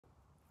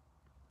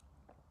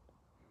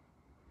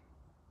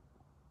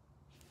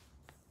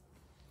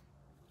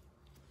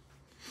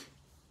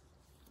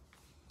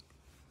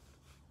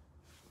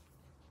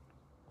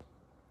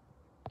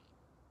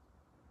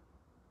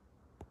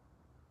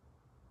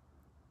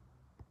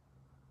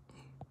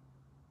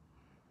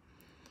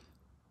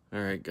All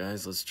right,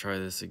 guys, let's try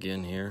this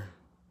again here.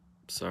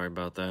 Sorry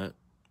about that.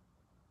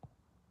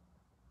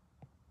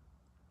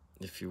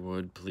 If you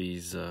would,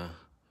 please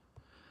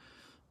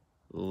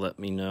let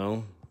me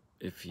know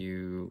if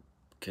you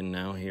can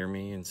now hear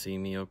me and see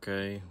me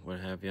okay, what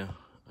have you.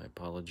 I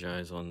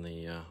apologize on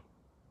the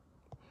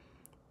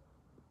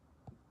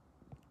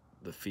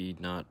feed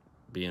not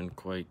being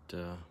quite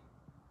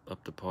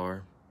up to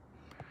par.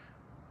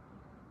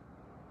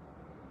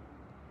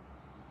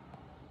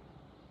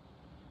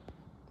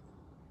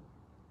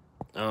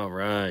 All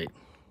right.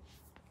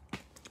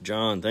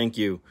 John, thank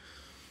you.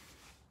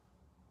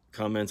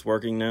 Comments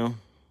working now?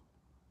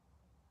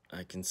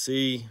 I can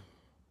see.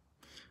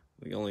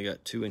 We only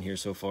got 2 in here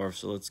so far,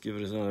 so let's give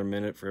it another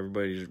minute for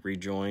everybody to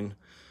rejoin.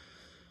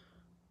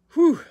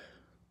 Whew. I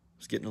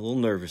was getting a little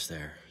nervous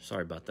there.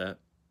 Sorry about that.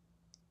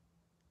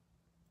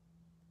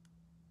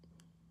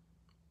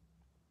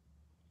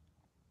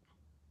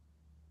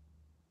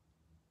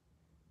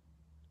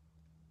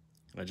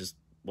 I just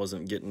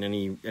wasn't getting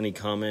any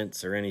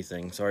comments or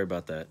anything. Sorry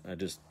about that. I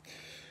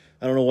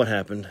don't know what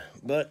happened,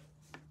 but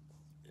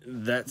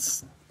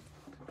that's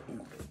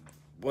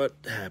what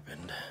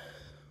happened.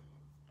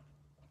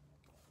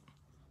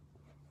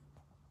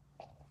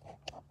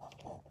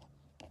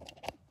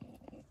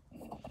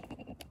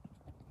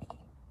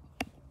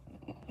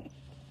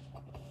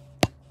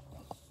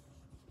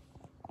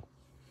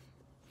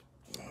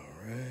 All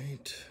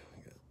right,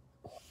 we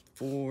got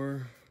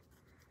 4.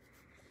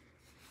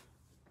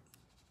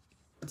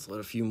 Let's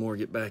let a few more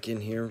get back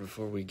in here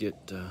before we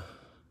get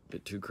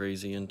too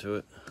crazy into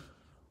it.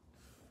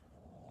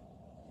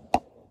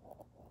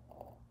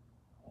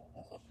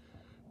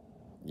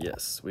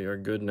 Yes, we are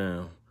good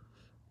now.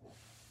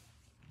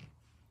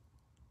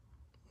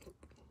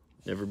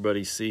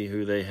 Everybody see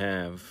who they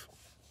have.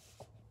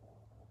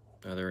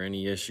 Are there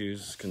any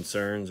issues,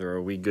 concerns, or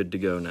are we good to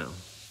go now?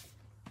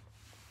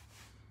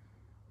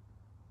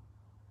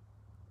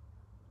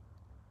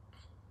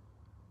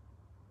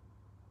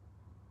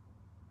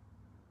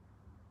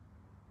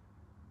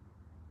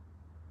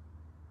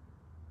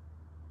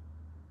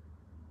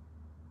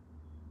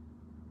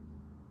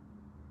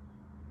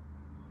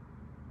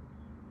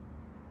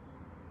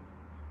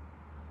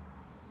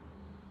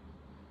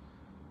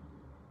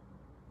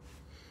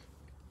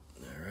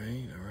 All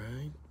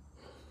right.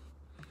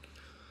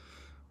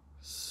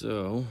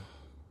 So,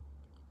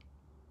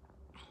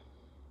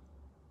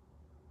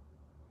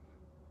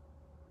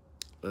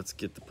 let's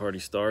get the party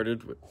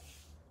started. I'm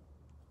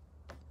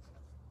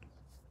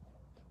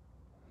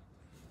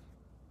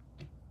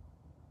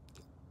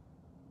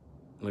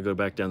going to go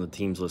back down the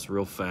teams list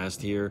real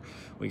fast here.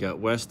 We got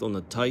West on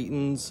the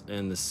Titans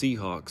and the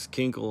Seahawks,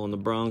 Kinkle on the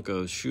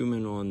Broncos,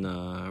 Schumann on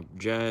the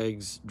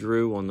Jags,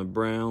 Drew on the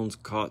Browns,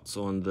 Kotz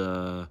on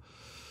the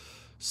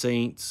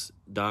Saints,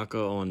 Daka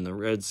on the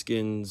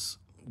Redskins,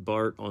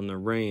 Bart on the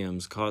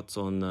Rams, Kotz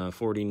on the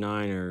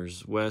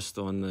 49ers, West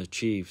on the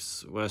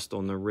Chiefs, West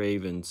on the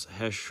Ravens,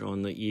 Hesh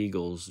on the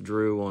Eagles,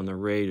 Drew on the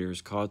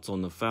Raiders, Kotz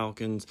on the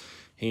Falcons,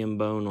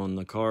 Hambone on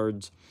the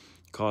Cards,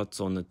 Kotz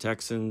on the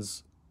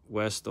Texans,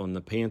 West on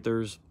the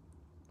Panthers,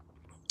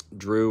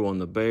 Drew on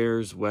the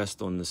Bears,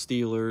 West on the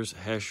Steelers,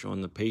 Hesh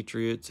on the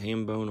Patriots,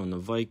 Hambone on the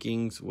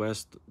Vikings,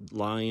 West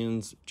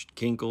Lions,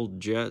 Kinkle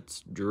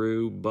Jets,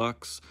 Drew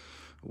Bucks,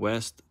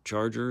 West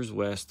Chargers,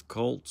 West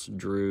Colts,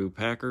 Drew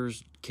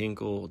Packers,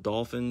 Kinkle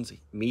Dolphins,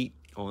 Meat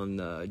on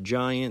the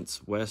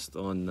Giants, West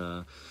on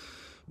the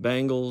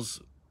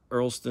Bengals,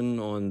 Earlston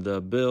on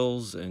the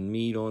Bills, and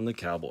Meat on the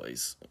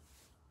Cowboys.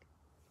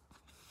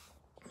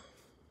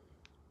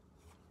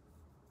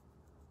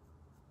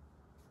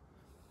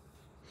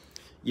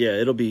 Yeah,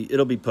 it'll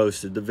be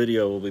posted. The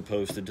video will be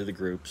posted to the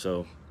group,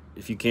 so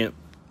if you can't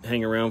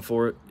hang around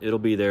for it, it'll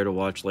be there to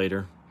watch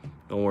later.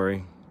 Don't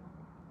worry.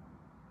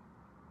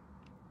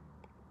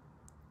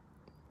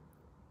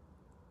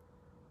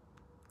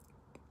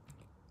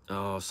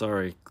 Oh,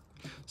 sorry.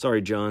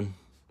 Sorry, John.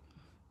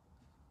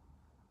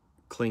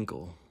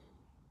 Klinkle.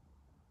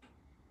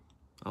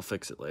 I'll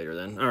fix it later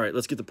then. All right,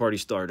 let's get the party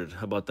started.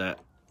 How about that?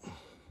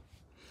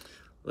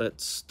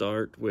 Let's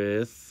start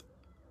with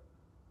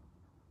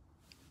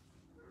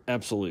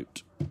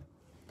Absolute.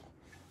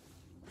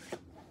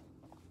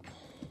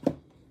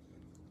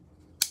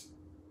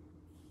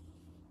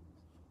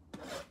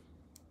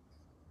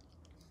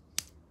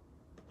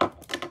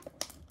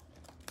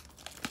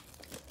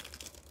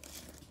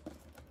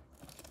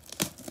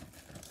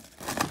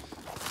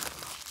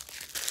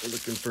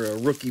 Looking for a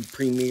rookie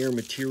premier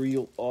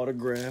material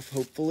autograph,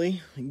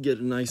 hopefully. You can get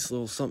a nice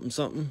little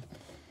something.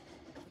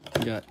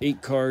 We got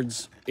 8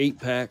 cards, 8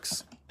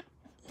 packs.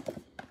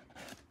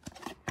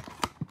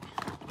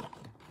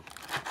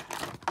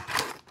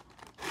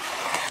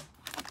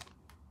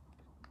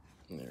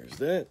 There's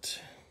that.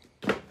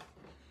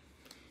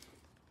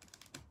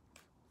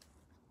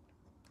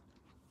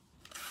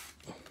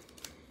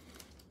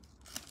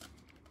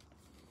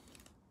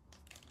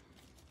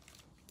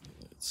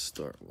 Let's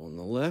start on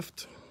the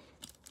left.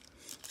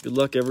 Good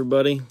luck,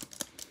 everybody.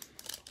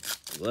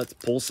 Let's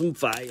pull some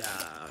fire.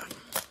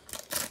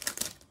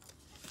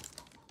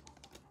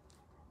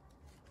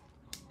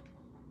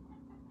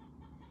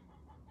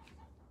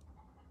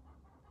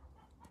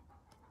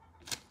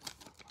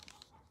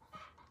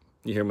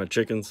 You hear my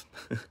chickens?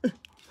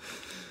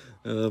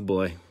 Oh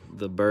boy,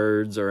 the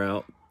birds are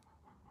out.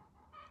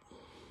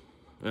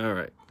 All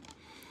right,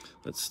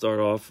 let's start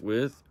off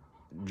with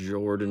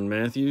Jordan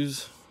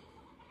Matthews,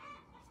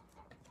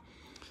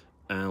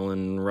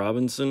 Allen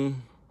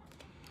Robinson,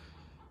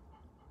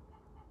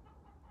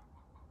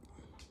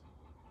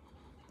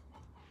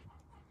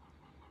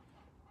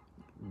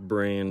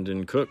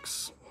 Brandon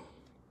Cooks.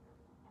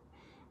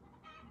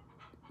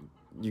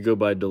 You go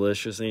by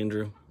Delicious,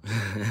 Andrew.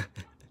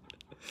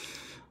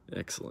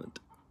 Excellent,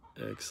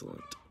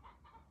 excellent.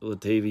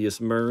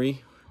 Latavius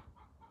Murray,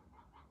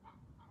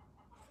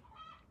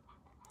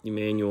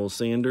 Emmanuel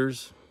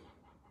Sanders.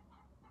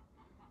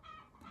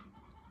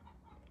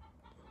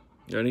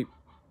 Ready?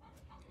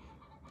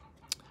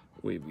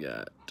 We've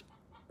got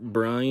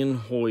Brian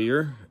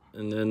Hoyer,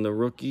 and then the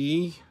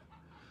rookie.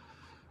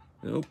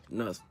 Nope,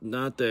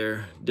 not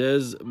there.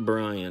 Des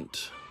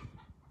Bryant.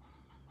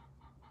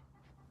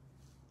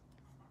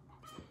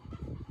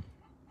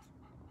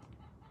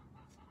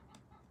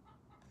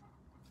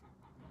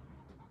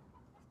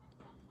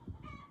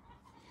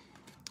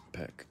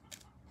 Pack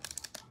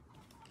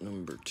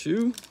number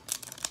 2.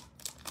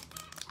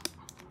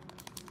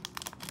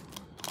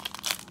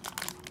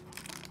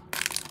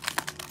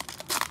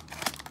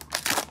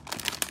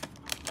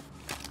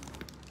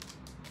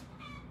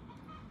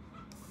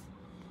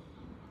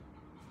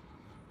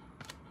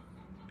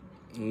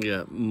 We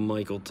got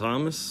Michael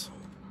Thomas,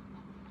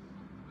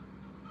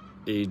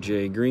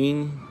 AJ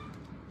Green,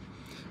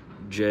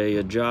 Jay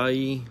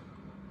Ajayi.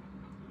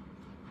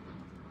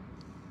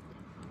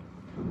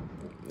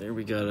 There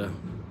we got a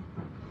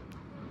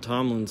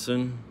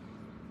Tomlinson,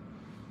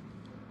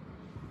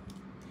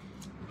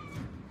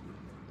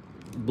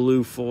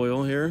 blue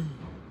foil here.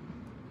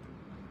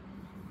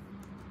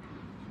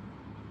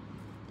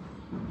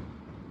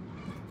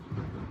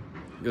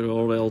 Good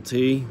old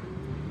LT.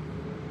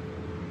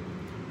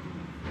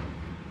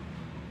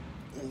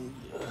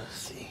 Let's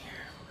see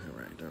here. All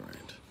right.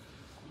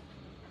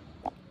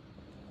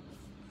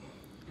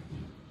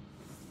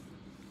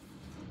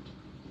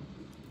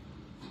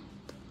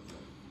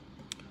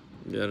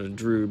 We got a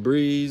Drew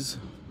Brees.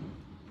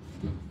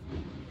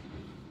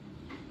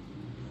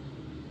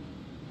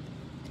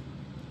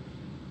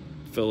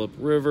 Phillip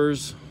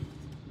Rivers.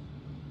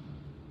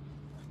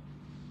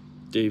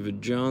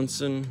 David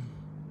Johnson.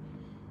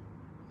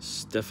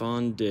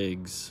 Stephon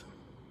Diggs.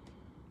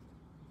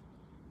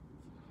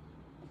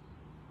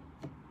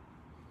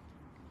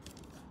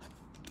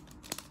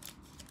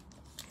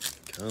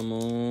 Come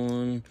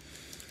on.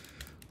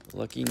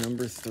 Lucky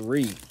number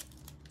 3.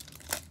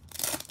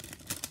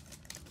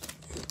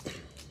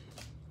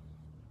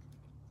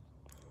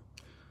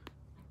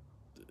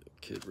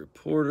 Kid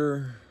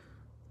Reporter.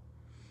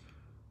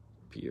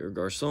 Pierre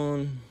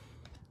Garçon.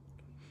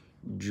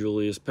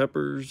 Julius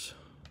Peppers.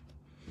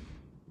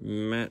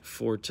 Matt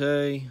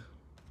Forte.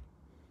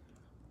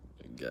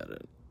 Got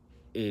an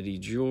Eddie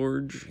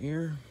George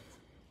here.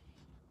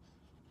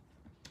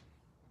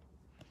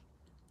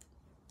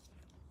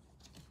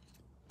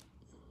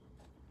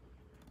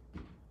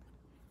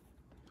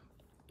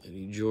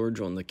 Eddie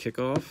George on the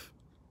kickoff.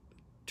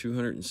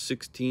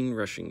 216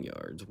 rushing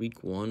yards.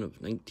 Week 1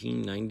 of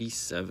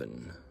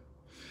 1997.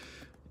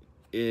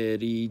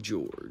 Eddie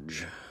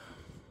George.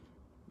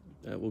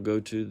 That will go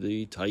to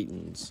the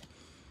Titans.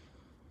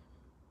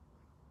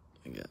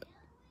 I got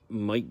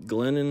Mike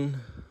Glennon,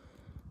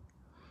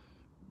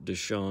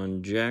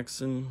 Deshaun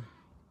Jackson,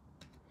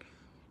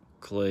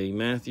 Clay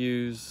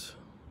Matthews,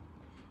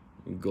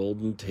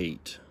 Golden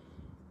Tate.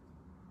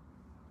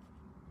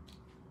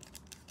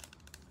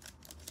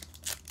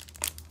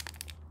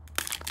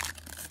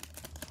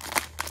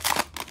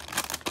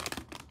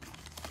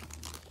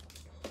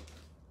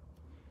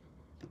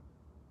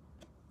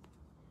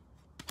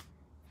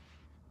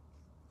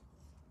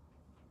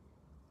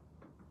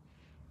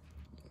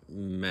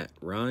 Matt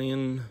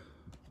Ryan,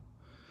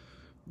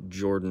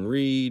 Jordan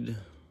Reed,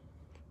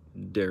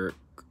 Derek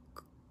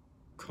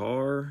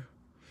Carr.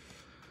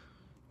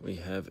 We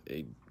have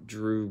a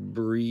Drew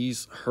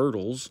Brees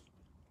Hurdles.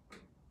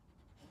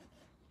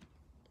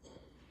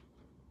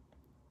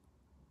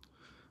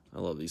 I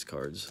love these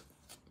cards.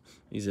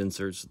 These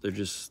inserts, they're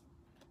just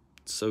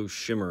so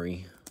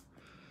shimmery.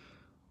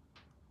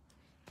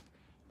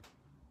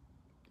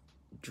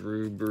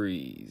 Drew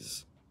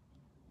Brees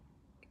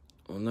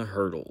on the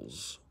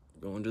Hurdles.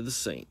 Going to the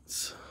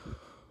Saints.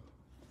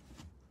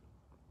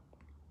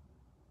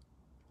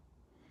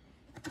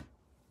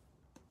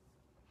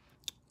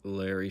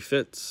 Larry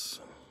Fitz.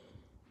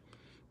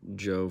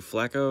 Joe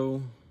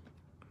Flacco.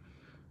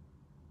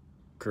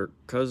 Kirk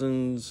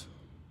Cousins.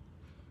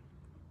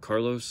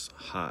 Carlos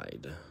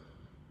Hyde.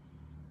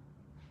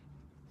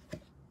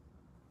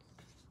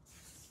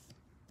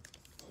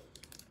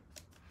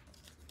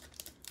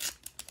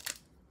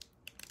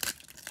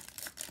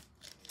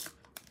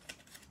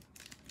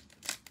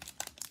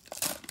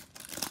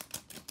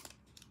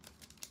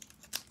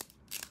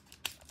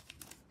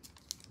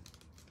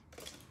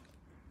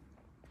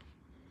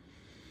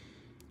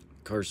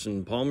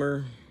 Carson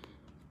Palmer,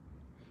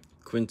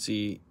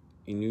 Quincy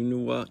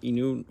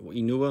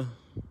Inunua.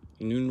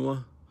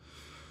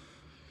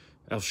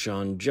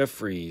 Alshon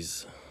Jeffrey.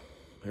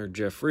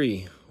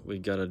 We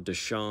got a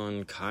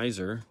Deshaun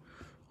Kaiser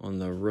on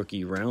the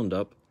rookie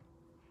roundup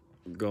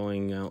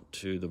going out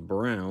to the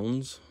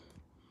Browns.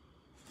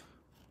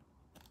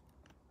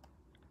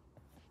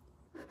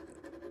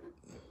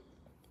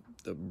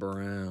 The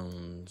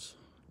Browns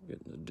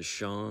getting the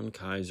Deshaun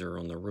Kaiser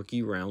on the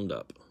rookie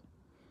roundup.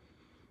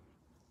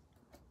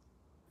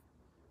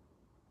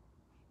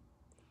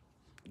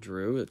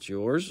 Drew, it's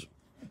yours.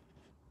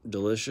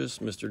 Delicious,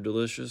 Mr.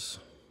 Delicious.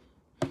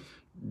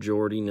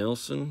 Jordy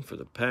Nelson for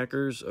the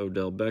Packers.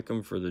 Odell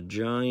Beckham for the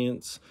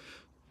Giants.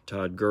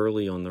 Todd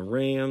Gurley on the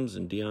Rams.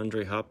 And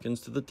DeAndre Hopkins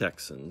to the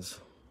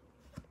Texans.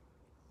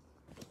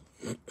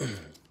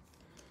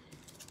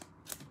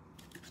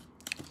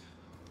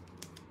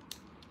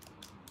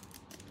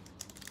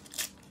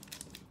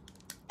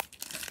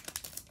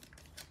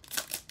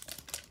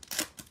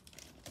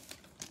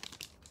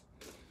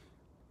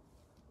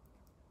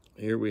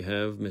 Here we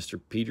have Mr.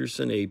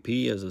 Peterson, AP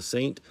as a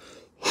Saint.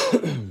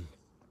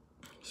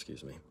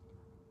 Excuse me.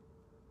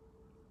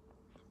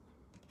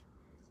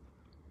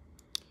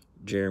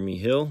 Jeremy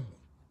Hill.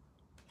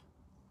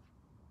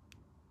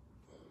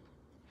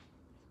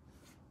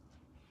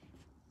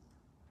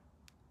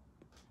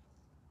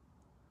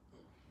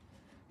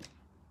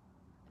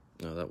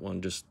 No, that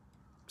one just...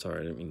 Sorry,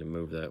 I didn't mean to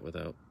move that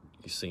without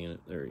you seeing it.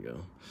 There you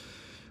go.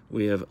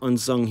 We have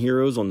Unsung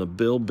Heroes on the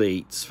Bill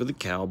Bates for the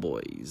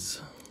Cowboys.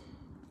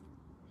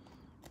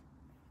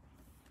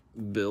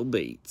 Bill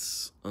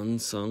Bates,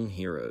 Unsung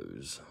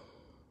Heroes.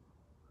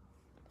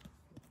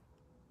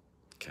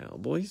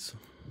 Cowboys.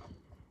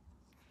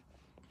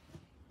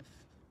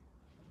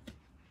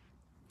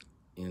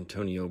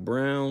 Antonio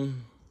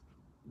Brown.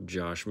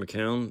 Josh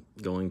McCown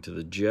going to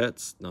the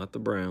Jets, not the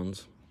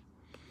Browns.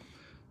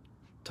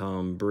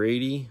 Tom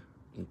Brady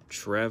and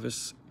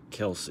Travis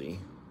Kelce.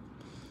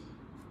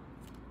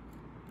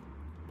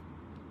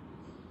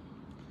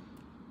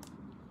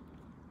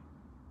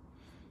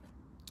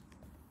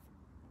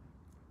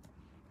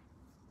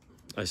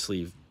 I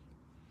sleeve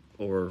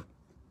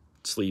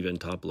and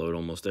top load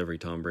almost every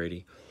Tom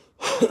Brady.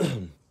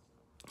 I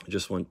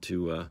just want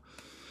to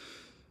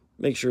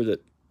make sure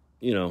that,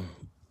 you know,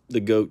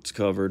 the GOAT's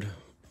covered.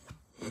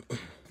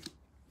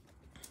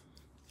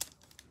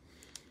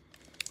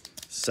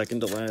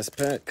 Second to last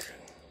pack.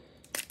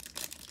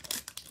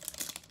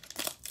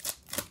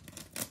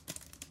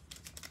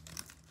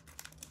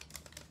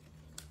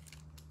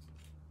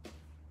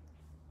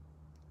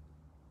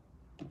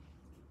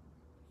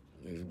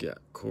 We've got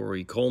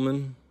Corey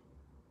Coleman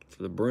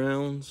for the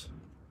Browns.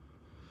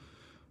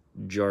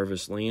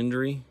 Jarvis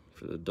Landry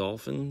for the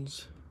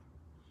Dolphins.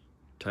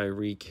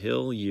 Tyreek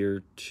Hill,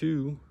 year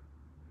 2.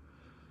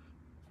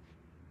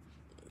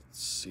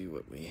 Let's see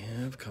what we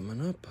have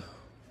coming up.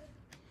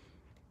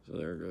 So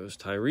there goes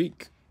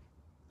Tyreek.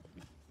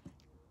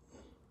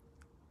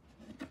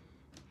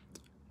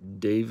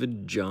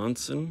 David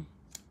Johnson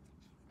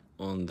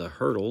on the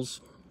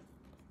Hurdles,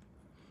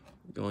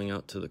 going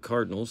out to the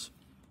Cardinals.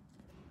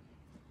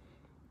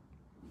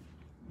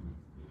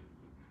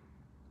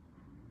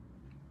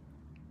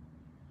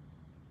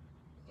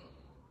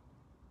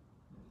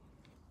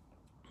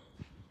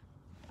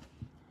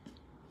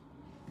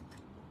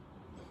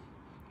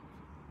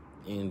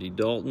 Andy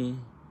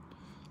Dalton,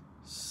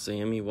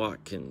 Sammy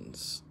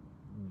Watkins,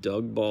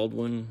 Doug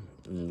Baldwin,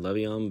 and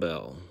Le'Veon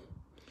Bell.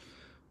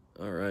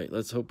 All right,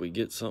 let's hope we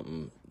get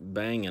something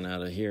banging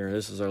out of here.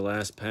 This is our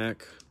last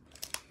pack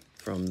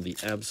from the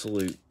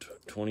Absolute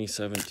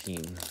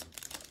 2017.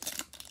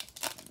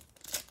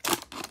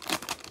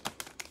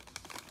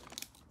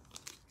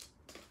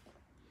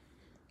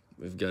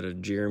 We've got a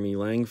Jeremy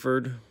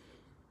Langford,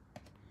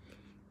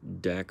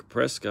 Dak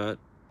Prescott.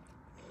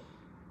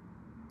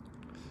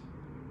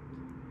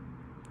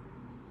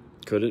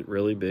 Could it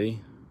really be?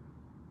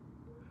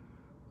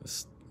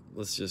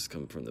 Let's just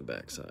come from the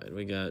backside.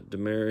 We got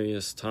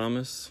Demaryius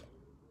Thomas.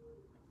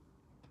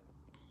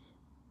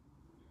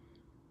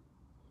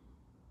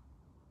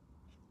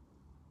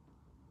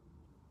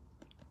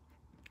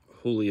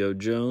 Julio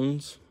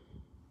Jones.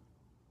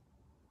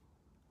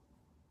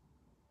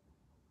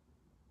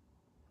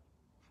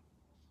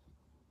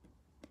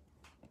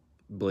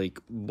 Blake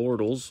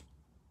Bortles.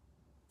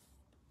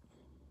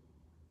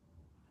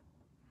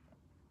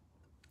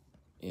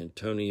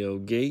 Antonio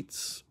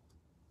Gates,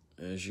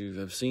 as you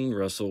have seen,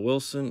 Russell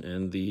Wilson,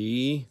 and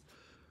the,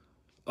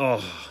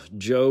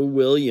 Joe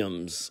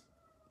Williams.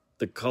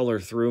 The color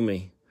threw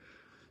me.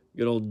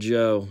 Good old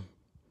Joe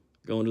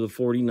going to the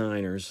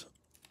 49ers.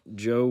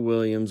 Joe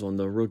Williams on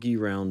the rookie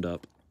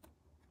roundup.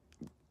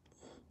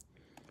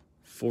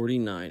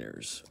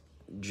 49ers,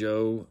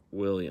 Joe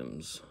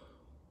Williams,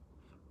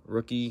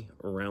 rookie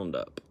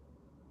roundup.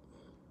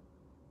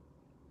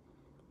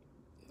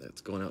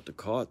 That's going out to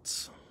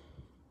Cots.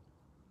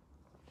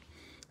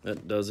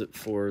 That does it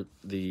for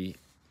the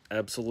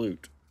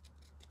Absolute.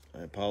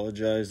 I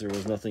apologize, there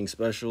was nothing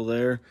special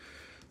there,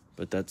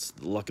 but that's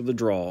the luck of the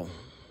draw.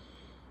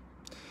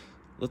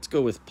 Let's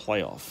go with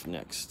playoff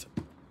next.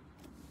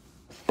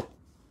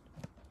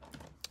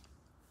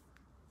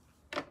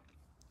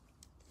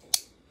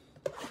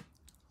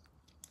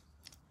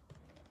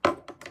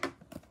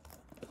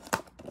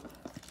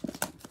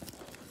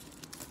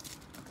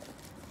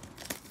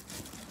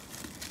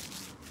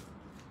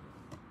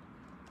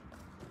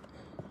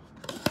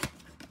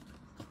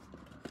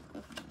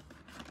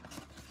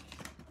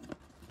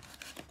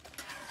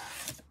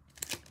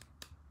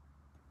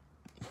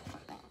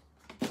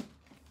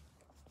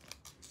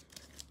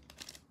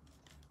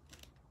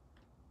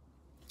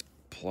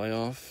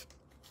 Playoff.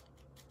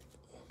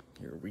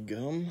 Here we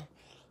go.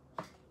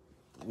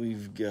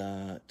 We've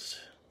got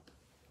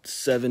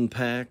 7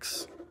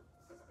 packs,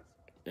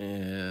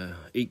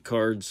 8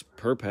 cards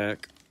per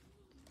pack.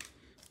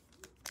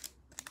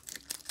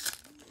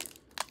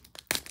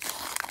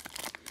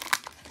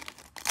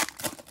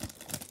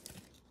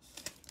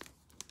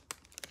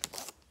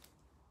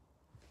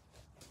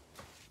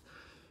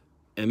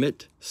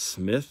 Emmitt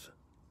Smith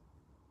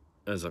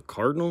as a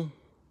Cardinal.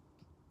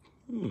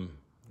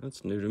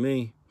 That's new to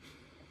me.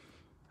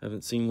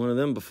 Haven't seen one of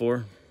them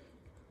before.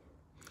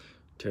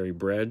 Terry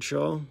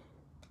Bradshaw.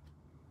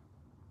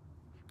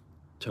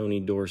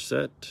 Tony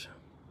Dorsett.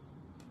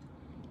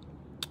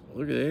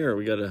 Look at there.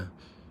 We got a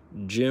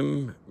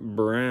Jim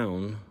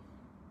Brown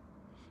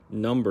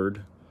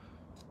numbered.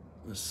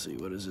 Let's see,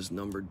 what is this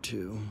numbered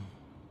to?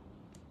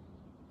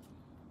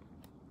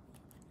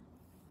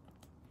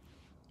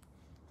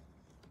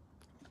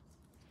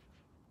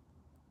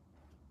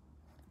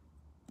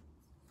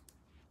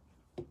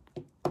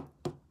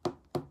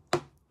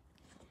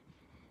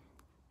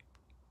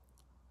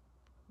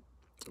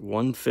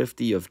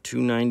 $150 of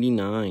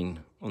 $299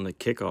 on the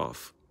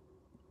kickoff.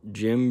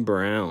 Jim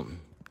Brown.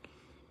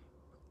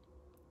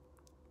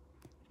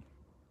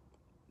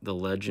 The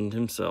legend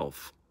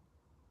himself.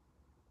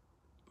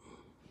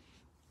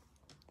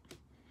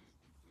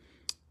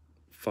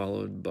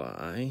 Followed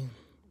by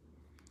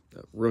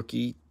the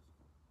rookie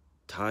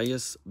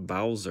Tyus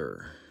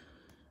Bowser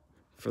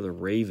for the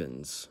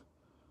Ravens.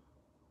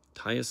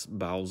 Tyus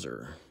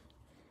Bowser.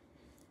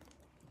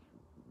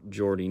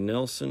 Jordy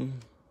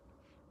Nelson.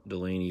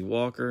 Delaney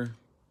Walker,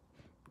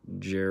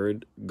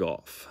 Jared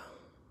Goff.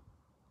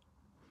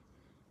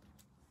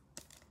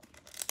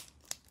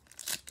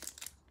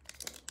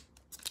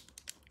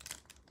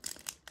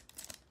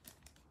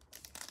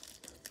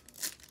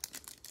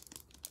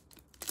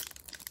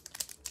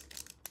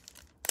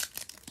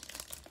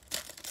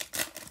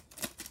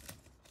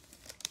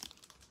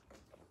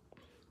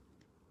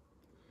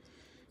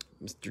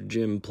 Mr.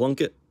 Jim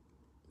Plunkett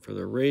for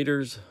the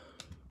Raiders.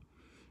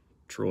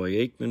 Troy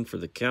Aikman for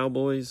the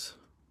Cowboys.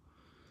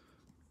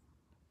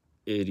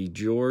 Eddie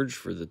George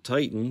for the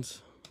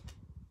Titans.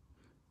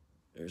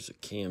 There's a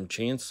Cam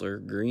Chancellor,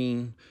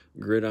 green,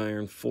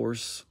 Gridiron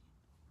Force.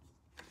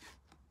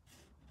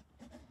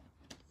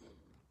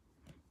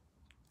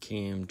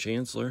 Cam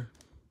Chancellor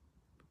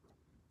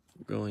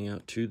going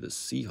out to the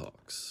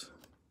Seahawks.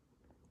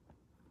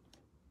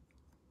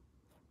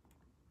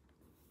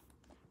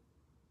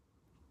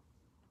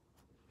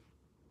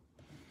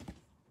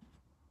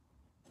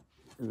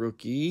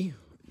 Rookie,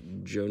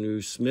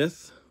 Jonnu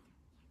Smith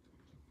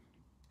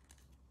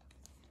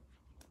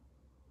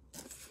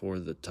for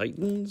the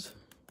Titans.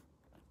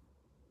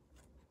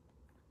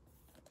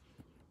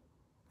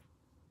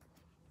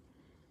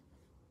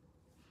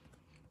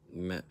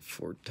 Matt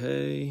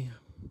Forte,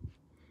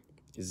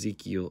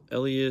 Ezekiel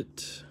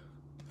Elliott,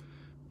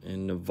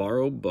 and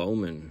Navarro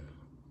Bowman,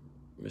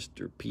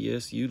 Mr.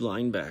 PSU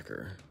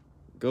linebacker.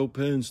 Go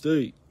Penn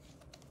State.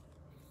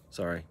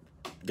 Sorry,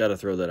 got to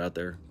throw that out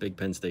there. Big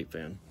Penn State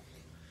fan.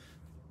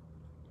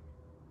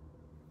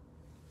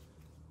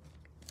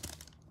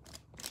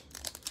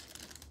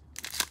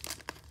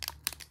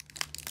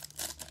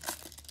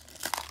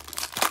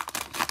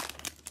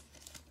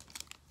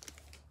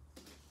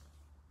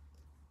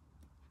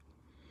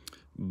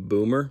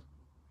 Boomer,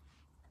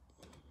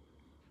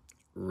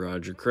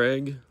 Roger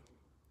Craig,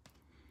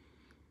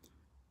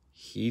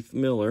 Heath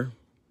Miller.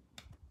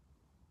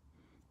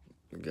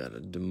 We got a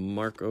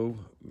DeMarco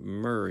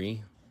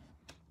Murray,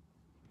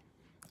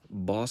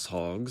 Boss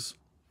Hogs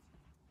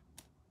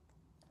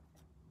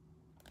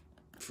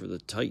for the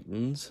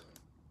Titans.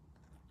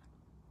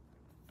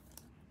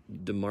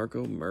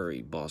 DeMarco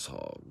Murray, Boss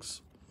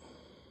Hogs.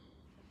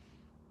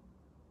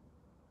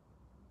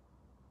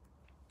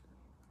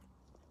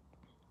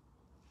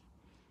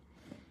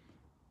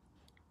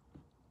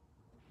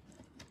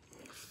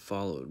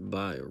 Followed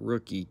by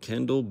rookie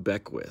Kendall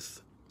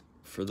Beckwith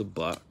for the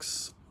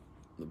Bucks.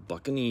 The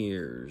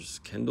Buccaneers,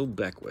 Kendall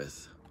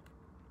Beckwith.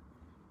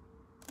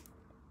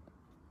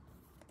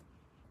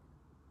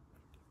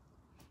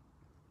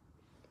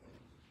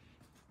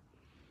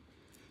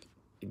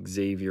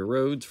 Xavier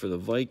Rhodes for the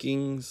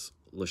Vikings.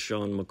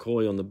 LaShawn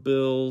McCoy on the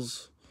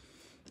Bills.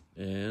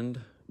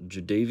 And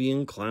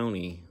Jadeveon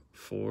Clowney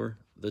for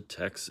the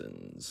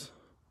Texans.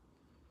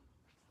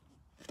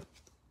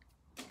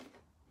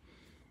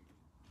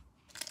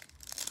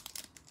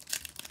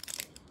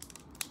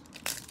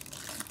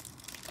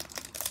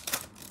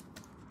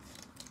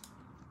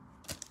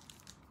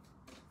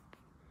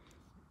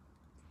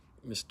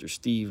 Mr.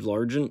 Steve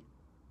Largent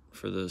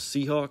for the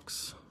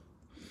Seahawks.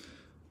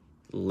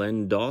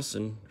 Len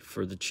Dawson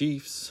for the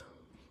Chiefs.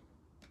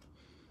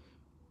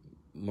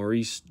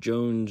 Maurice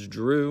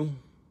Jones-Drew.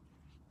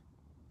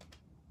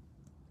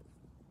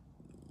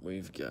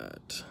 We've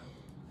got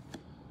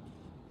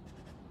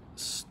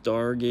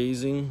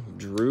Stargazing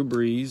Drew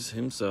Brees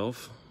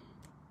himself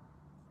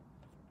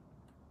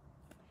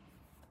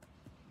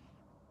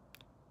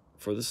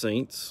for the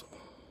Saints.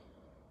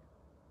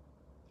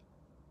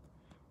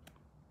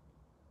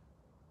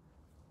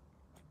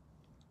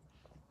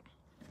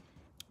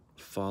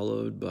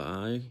 Followed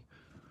by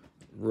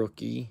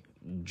rookie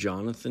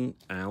Jonathan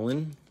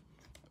Allen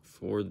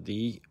for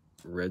the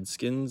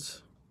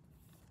Redskins.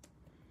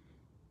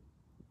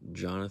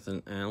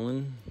 Jonathan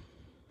Allen.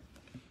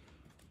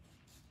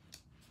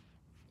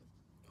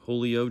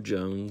 Julio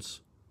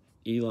Jones,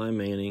 Eli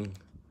Manning,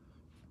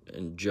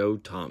 and Joe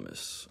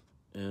Thomas.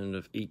 And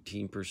of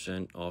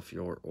 18% off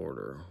your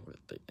order with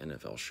the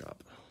NFL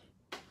shop.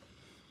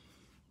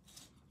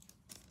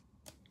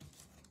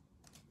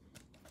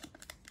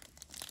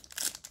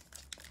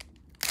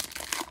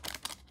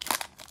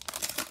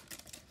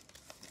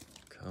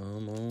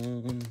 Come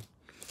on.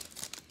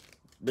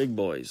 Big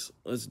boys.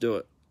 Let's do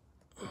it.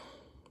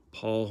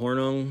 Paul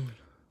Hornung.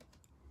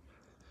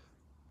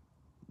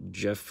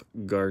 Jeff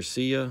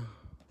Garcia.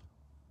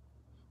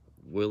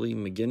 Willie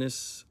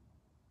McGinnis.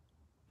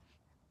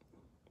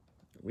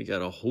 We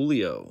got a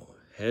Julio.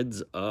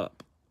 Heads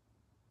up.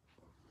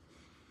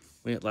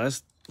 We had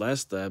last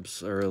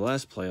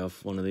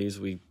playoff one of these,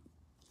 we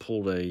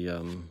pulled a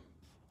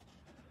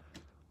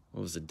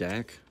what was it,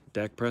 Dak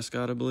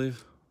Prescott, I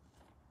believe.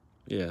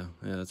 Yeah,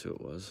 that's who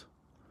it was.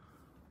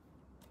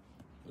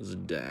 It was a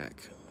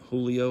Dak.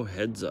 Julio,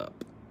 heads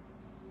up.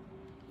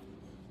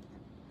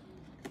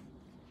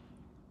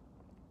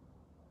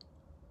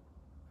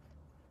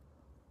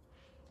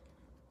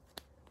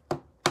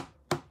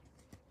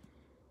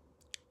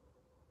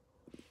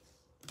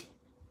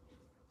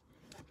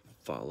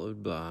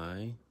 Followed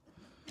by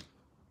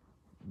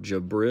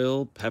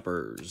Jabril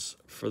Peppers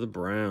for the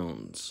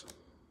Browns.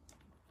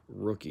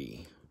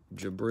 Rookie,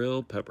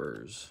 Jabril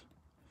Peppers.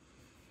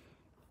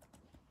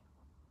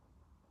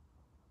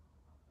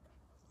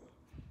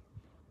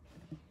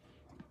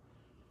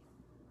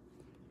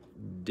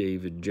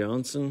 David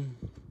Johnson.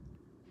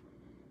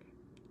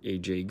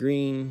 AJ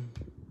Green.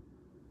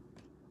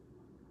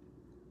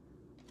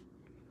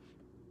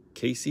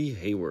 Casey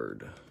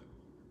Hayward.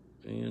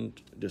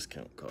 And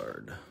discount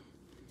card.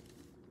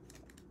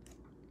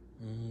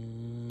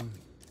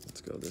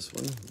 Let's go this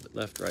one.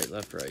 Left, right,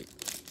 left, right.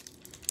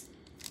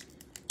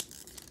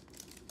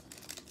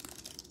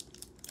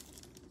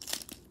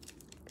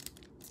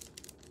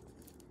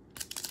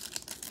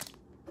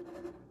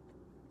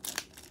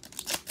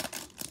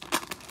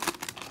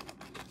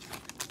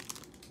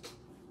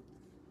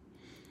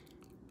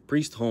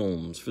 Priest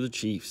Holmes for the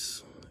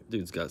Chiefs.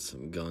 Dude's got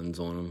some guns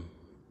on him.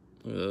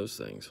 Look at those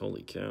things.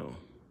 Holy cow.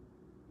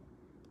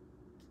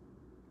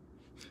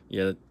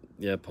 Yeah,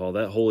 Paul,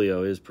 that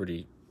Julio is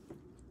pretty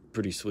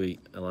sweet.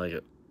 I like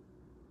it.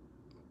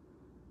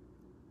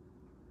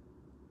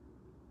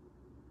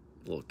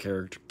 A little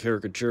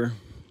caricature.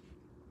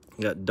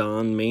 Got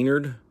Don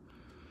Maynard,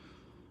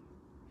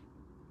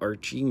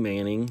 Archie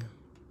Manning,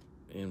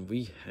 and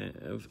we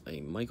have a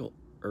Michael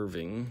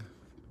Irving.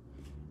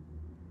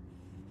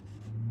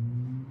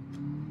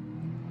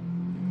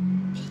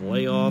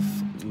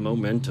 Playoff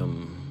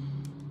momentum.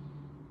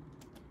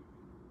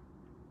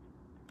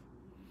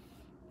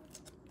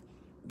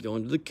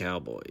 Going to the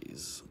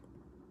Cowboys.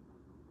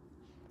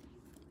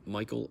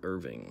 Michael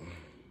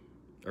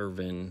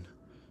Irvin,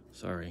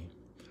 sorry.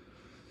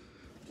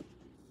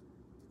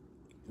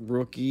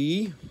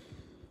 Rookie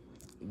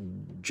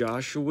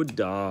Joshua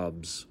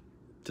Dobbs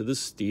to the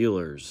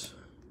Steelers.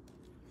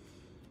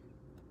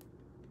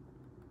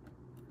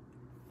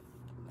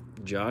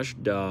 Josh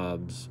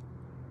Dobbs.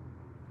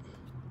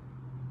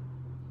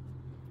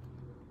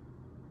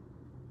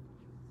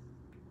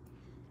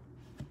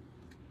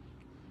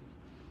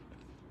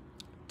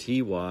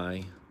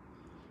 T.Y.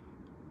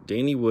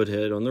 Danny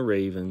Woodhead on the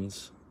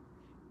Ravens,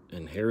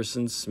 and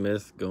Harrison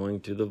Smith going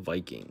to the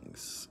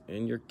Vikings.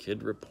 And your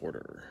kid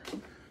reporter.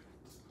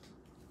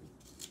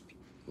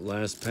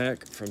 Last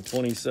pack from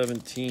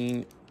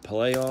 2017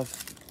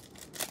 playoff.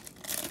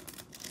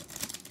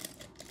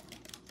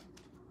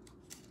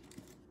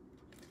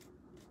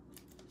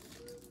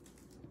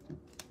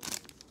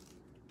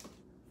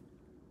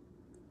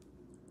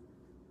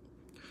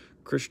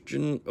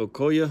 Christian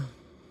Okoye.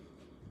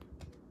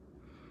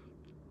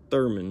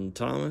 Thurman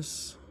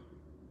Thomas.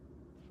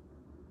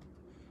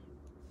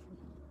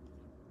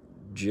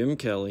 Jim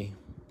Kelly.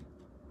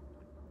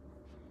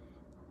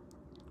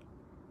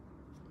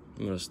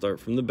 I'm going to start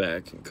from the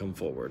back and come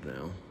forward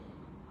now.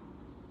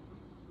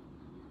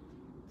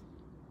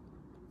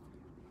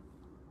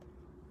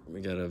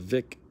 We got a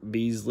Vic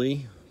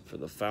Beasley for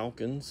the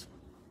Falcons.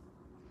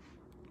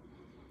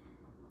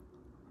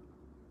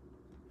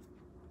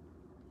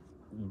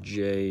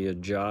 Jay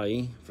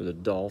Ajayi for the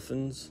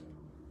Dolphins.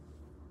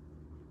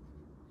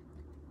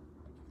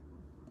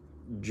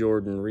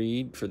 Jordan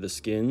Reed for the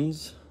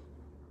Skins.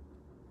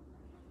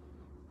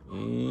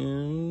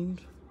 And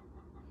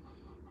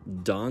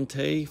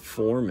Dante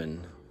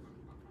Foreman.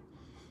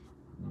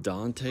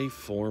 Dante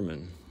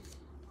Foreman.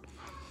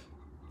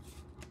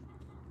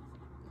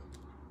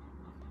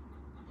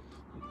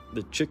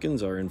 The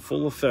chickens are in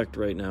full effect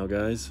right now,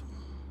 guys.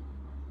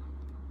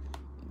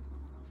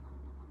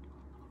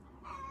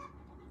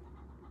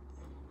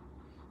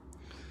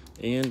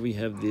 And we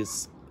have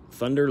this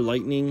Thunder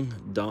Lightning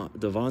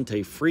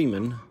Devontae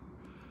Freeman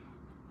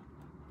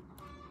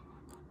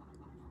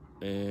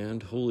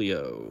and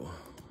Julio.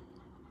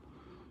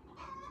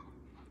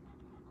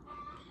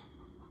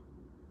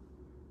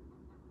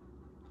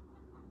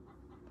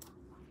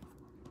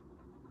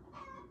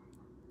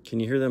 Can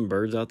you hear them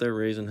birds out there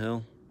raising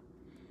hell?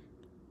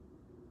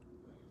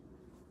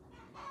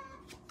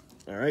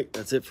 All right,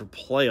 that's it for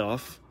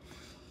playoff.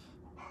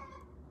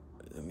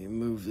 Let me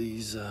move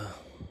these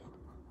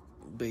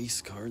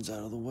base cards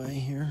out of the way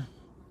here.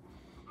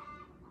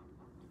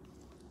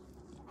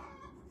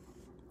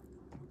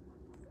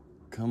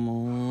 Come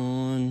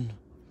on.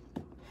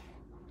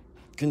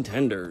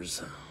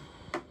 Contenders.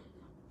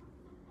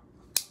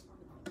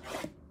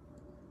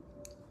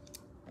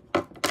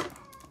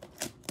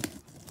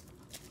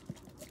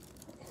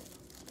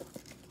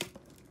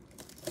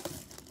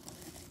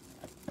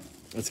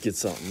 Let's get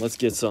something. Let's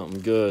get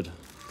something good.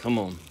 Come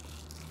on.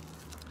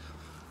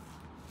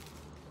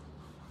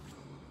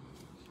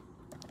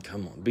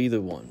 Come on. Be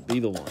the one. Be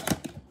the one.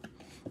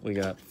 We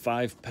got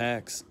 5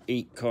 packs,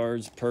 8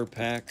 cards per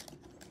pack.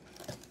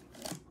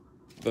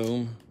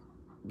 Boom.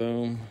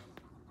 Boom.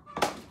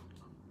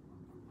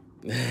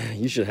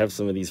 You should have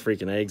some of these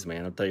freaking eggs,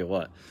 man. I'll tell you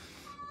what.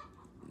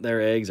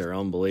 Their eggs are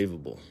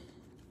unbelievable.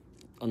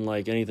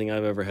 Unlike anything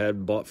I've ever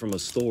had bought from a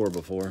store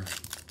before.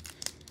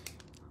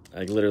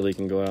 I literally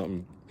can go out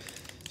and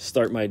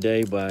start my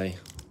day by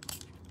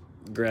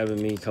grabbing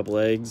me a couple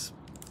eggs.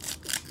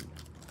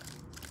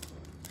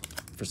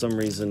 For some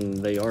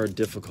reason, they are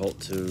difficult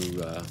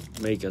to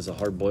make as a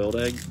hard-boiled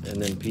egg and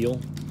then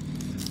peel.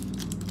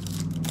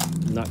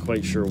 Not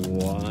quite sure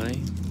why,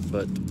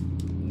 but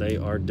they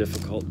are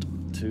difficult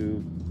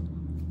to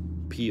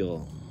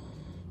peel.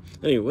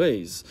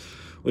 Anyways,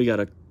 we got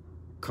a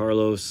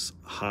Carlos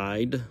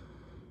Hyde.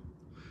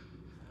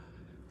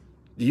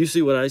 Do you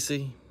see what I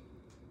see?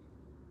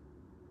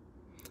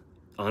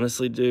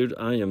 Honestly, dude,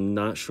 I am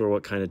not sure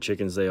what kind of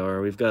chickens they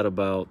are. We've got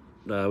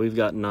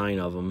 9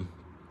 of them.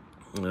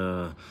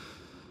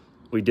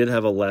 We did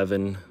have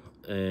 11,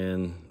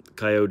 and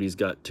Coyotes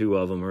got 2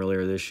 of them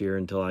earlier this year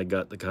until I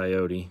got the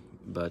Coyote.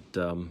 But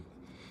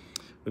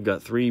we've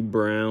got 3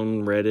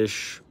 brown,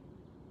 reddish,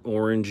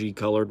 orangey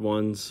colored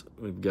ones.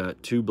 We've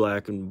got 2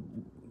 black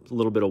and a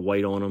little bit of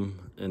white on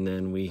them. And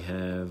then we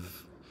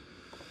have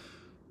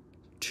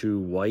 2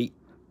 white,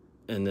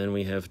 and then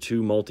we have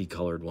 2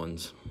 multicolored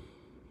ones.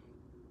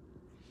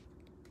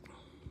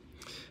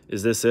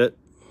 Is this it?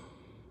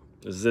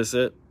 Is this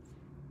it?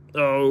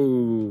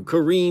 Oh,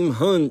 Kareem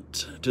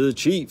Hunt to the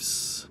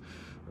Chiefs.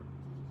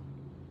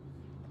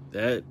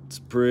 That's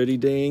pretty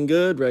dang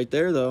good right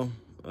there, though.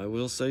 I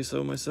will say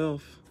so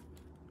myself.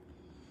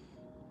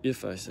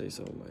 If I say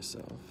so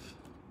myself.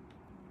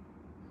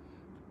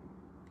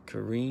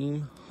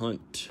 Kareem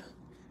Hunt.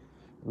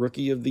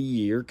 Rookie of the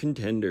Year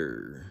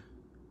contender.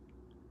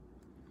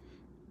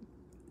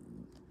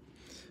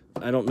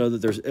 I don't know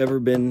that there's ever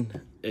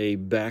been a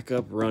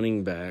backup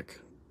running back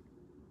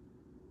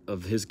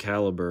of his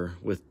caliber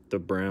with the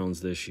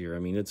Browns this year. I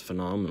mean, it's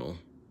phenomenal.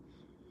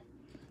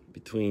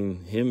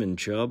 Between him and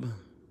Chubb,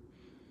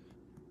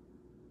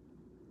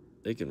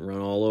 they can run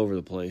all over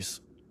the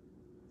place.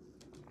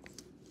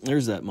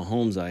 There's that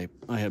Mahomes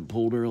I had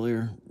pulled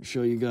earlier.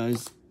 Show you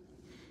guys.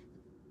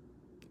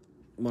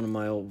 One of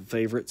my old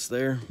favorites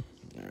there.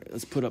 All right,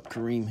 let's put up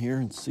Kareem here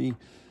and see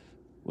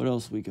what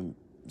else we can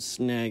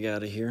snag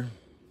out of here.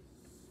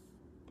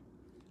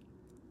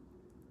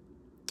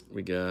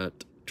 We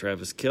got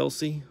Travis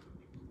Kelce,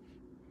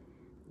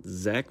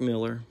 Zach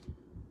Miller,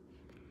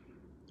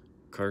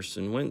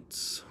 Carson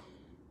Wentz,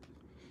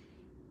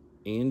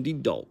 Andy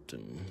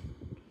Dalton,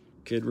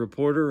 Kid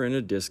Reporter and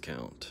a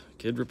discount.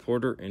 Kid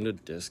Reporter and a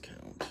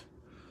discount.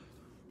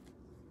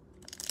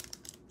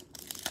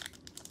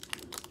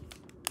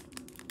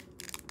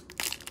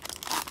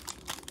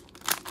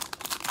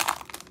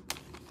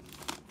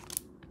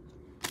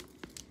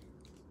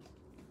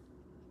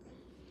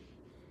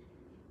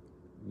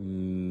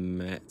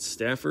 Matt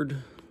Stafford,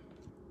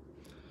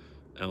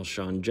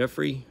 Alshon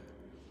Jeffrey,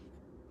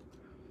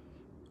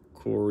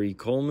 Corey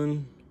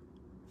Coleman,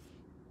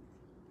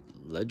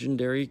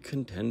 Legendary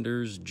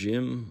Contenders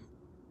Jim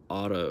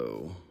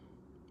Otto.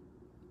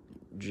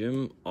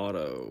 Jim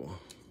Otto.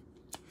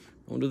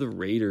 On to the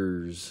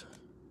Raiders.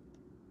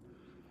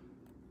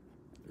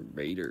 The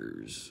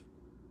Raiders.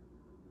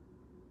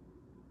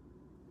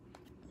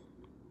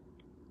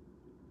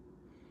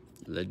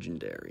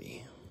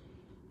 Legendary.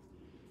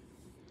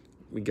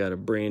 We got a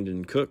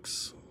Brandon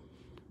Cooks,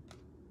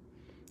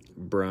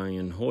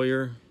 Brian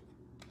Hoyer,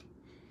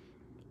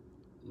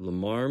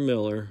 Lamar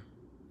Miller,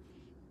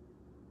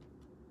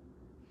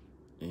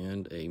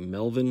 and a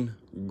Melvin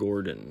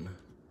Gordon,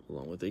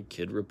 along with a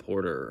Kid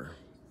Reporter.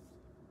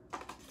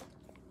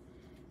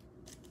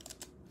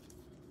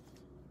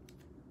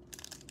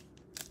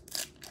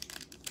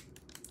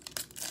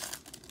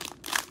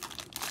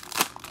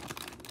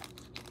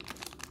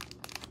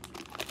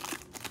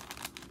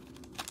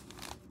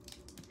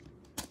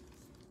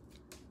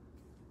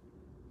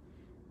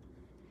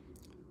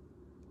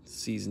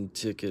 Season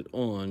ticket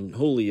on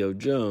Julio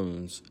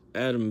Jones,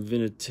 Adam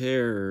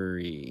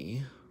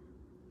Vinatieri.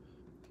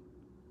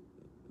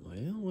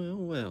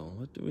 Well,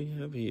 what do we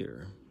have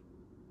here?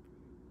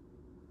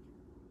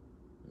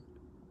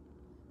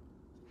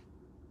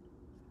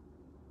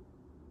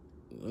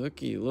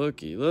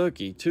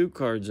 Looky. 2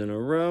 cards in a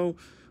row.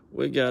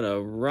 We got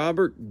a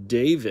Robert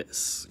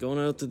Davis going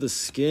out to the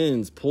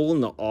Skins,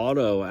 pulling the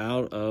auto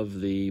out of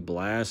the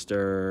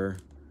blaster.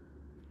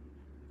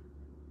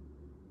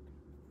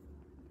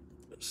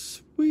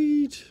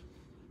 Sweet.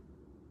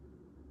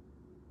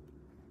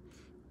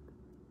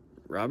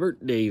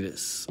 Robert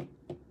Davis.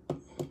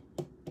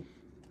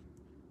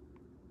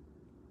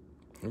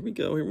 Here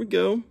we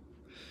go.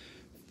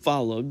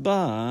 Followed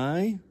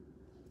by,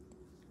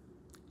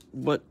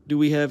 what do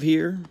we have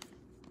here?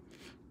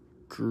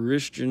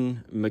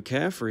 Christian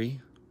McCaffrey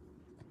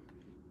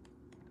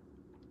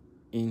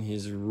in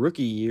his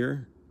rookie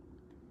year,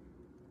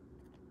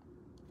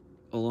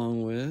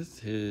 along with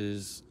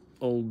his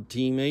old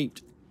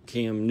teammate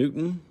Cam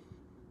Newton.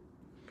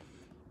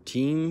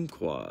 Team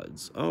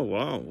quads. Oh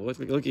wow!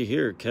 Looky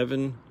here,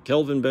 Kelvin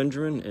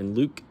Benjamin and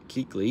Luke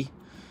Kuechly.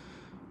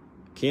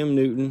 Cam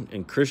Newton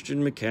and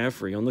Christian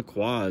McCaffrey on the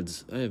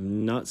quads. I have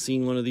not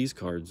seen one of these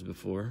cards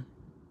before.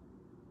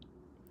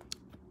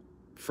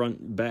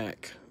 Front and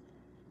back.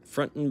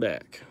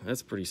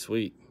 That's pretty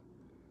sweet.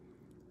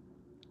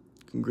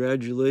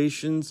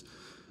 Congratulations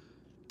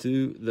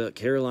to the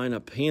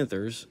Carolina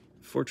Panthers.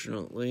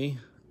 Fortunately,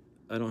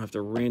 I don't have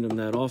to random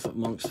that off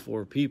amongst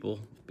 4 people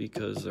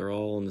because they're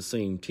all on the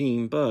same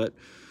team, but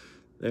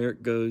there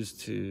it goes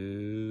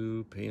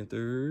to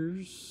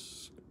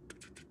Panthers.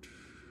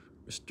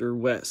 Mr.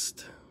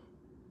 West.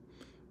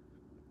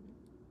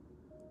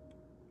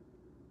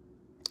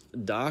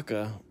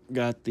 DACA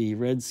got the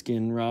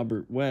Redskin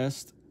Robert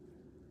West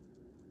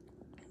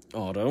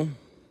auto.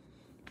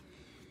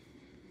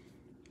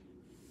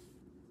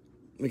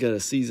 We got a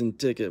season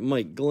ticket,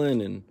 Mike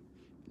Glennon,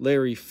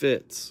 Larry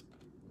Fitz,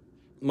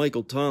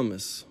 Michael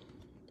Thomas,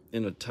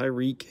 and a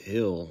Tyreek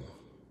Hill,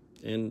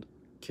 and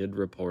Kid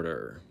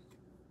Reporter.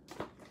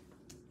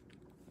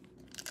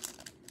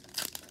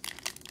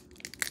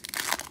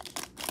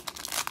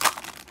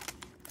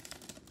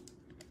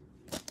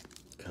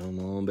 Come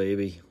on,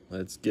 baby.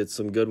 Let's get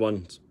some good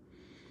ones.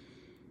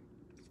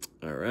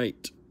 All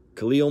right.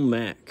 Khalil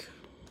Mack.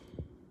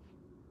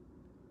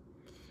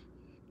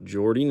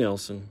 Jordy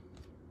Nelson.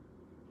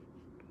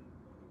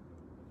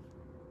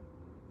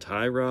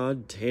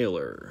 Tyrod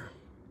Taylor.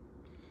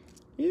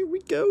 Here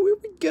we go.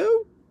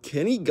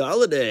 Kenny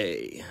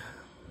Golladay.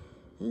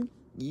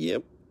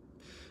 Yep.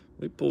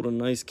 We pulled a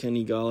nice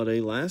Kenny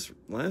Golladay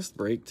last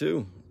break,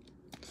 too.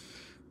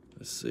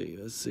 Let's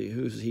see.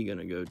 Who's he going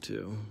to go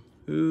to?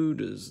 Who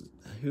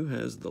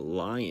has the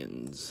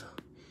Lions?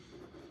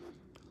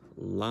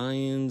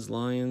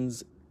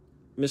 Lions.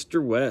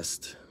 Mr.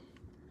 West.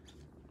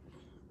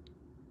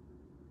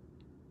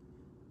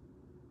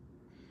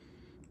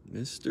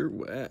 Mr.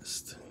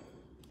 West.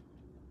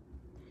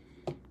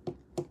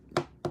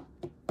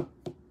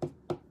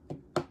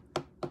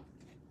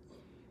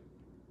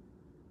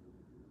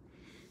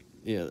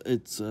 Yeah,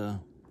 it's the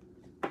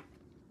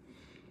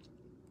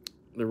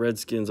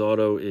Redskins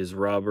auto is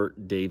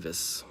Robert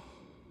Davis.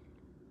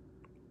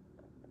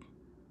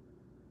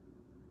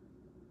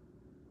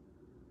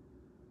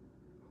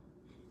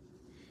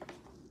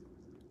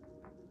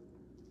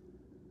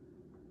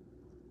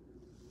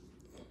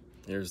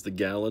 There's the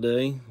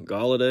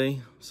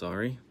Galladay,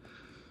 sorry.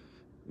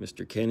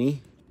 Mr.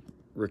 Kenny,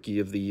 Rookie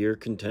of the Year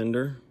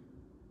contender.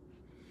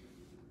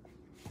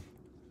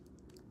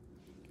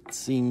 It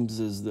seems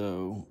as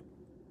though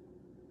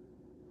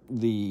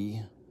the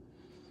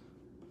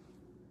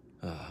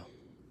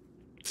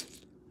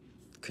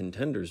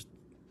contenders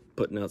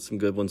putting out some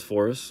good ones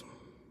for us.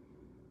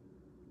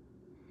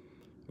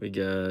 We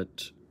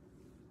got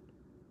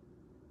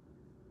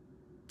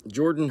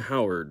Jordan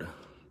Howard,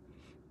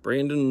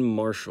 Brandon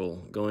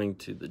Marshall going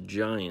to the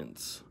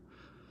Giants,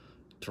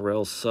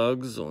 Terrell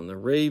Suggs on the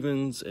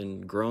Ravens,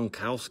 and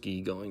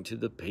Gronkowski going to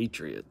the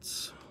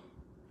Patriots.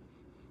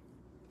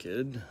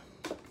 Good.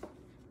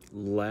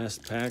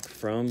 Last pack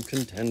from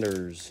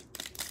contenders.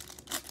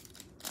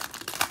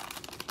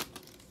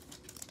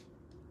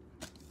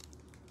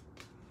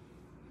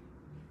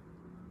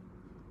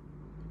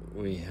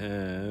 We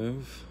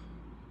have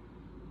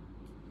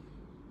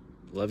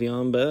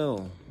Le'Veon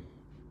Bell,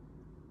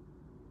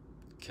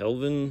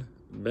 Kelvin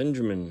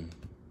Benjamin.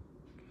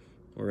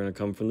 We're going to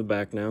come from the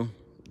back now.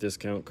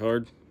 Discount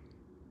card.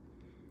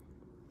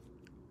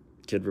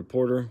 Kid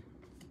Reporter.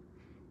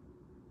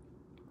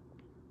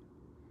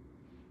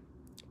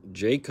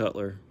 Jay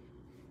Cutler.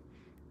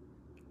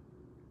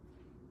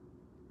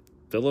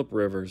 Phillip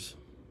Rivers,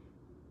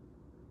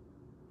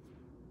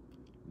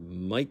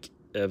 Mike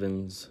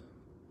Evans,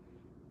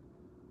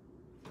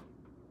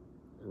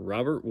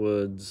 Robert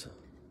Woods,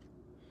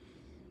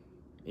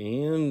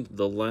 and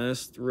the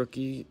last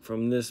rookie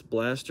from this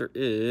blaster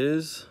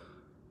is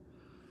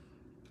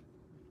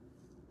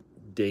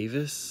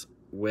Davis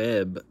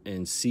Webb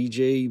and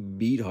CJ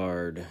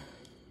Beathard.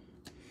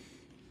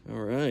 All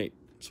right,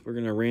 so we're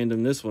going to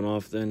random this one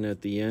off then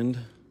at the end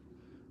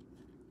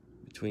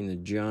between the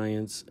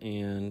Giants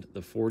and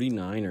the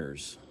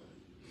 49ers.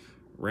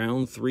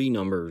 Round 3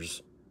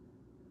 numbers.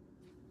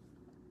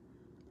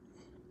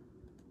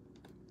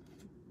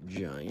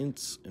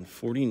 Giants and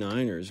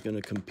 49ers going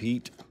to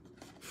compete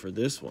for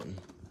this one.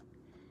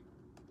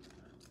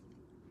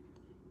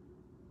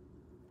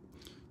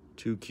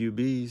 2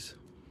 QBs.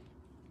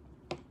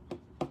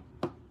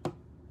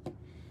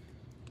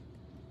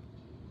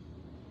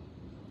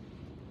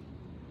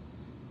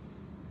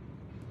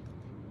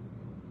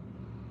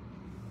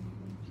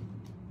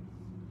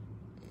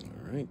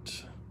 All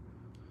right.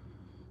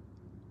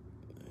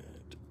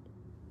 That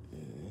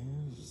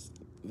is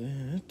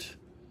that.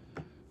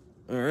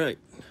 All right.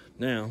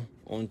 Now,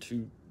 on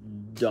to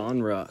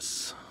Don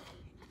Russ.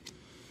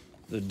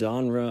 The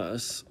Don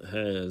Russ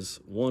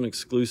has 1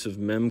 exclusive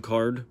mem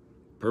card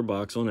per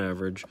box on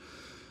average,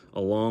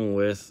 along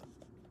with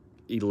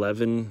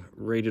 11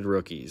 rated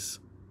rookies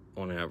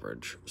on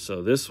average.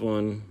 So this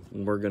one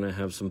we're going to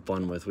have some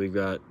fun with. We've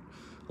got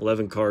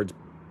 11 cards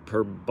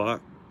per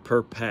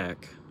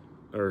pack,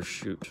 or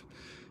shoot,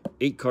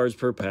 8 cards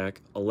per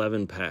pack,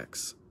 11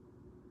 packs.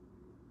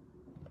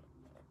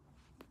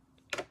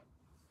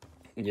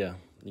 Yeah,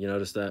 you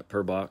notice that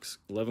per box?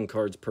 11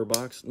 cards per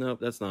box? Nope,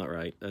 that's not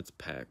right. That's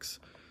packs.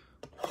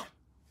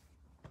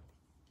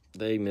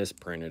 They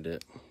misprinted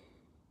it.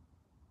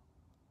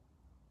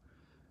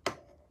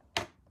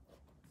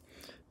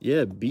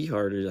 Yeah,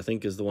 Beathard, I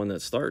think, is the one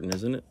that's starting,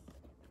 isn't it?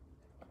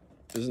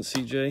 Isn't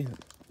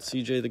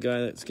CJ the guy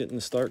that's getting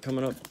the start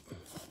coming up?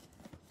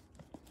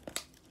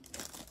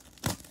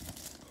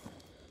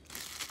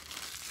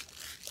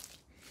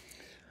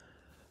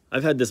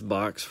 I've had this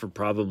box for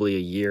probably a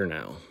year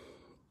now.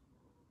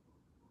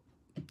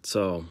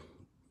 So,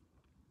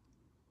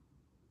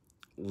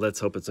 let's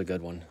hope it's a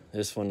good one.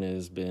 This one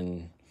has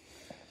been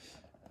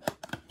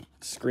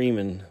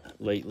screaming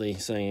lately,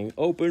 saying,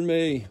 "Open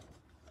me!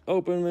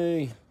 Open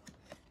me!"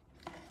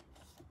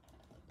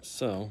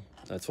 So,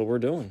 that's what we're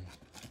doing.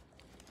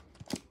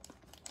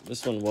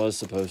 This one was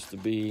supposed to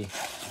be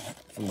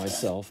for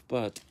myself,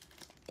 but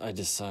I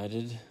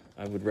decided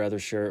I would rather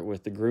share it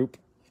with the group.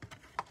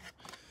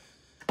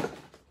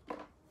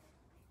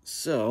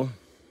 So,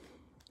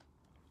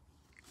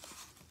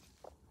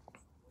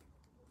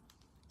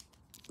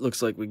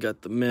 looks like we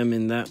got the mem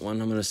in that one.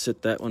 I'm going to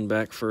sit that one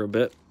back for a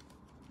bit.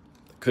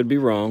 Could be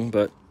wrong,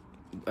 but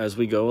as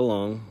we go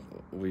along,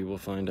 we will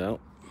find out.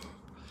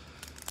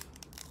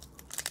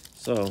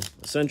 So,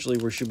 essentially,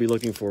 we should be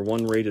looking for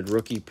 1 rated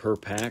rookie per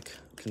pack,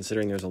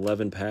 considering there's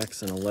 11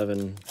 packs and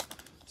 11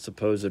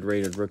 supposed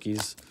rated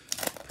rookies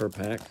per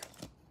pack,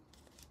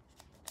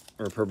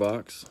 or per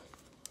box.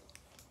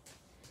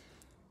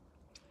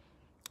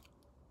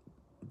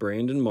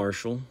 Brandon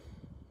Marshall,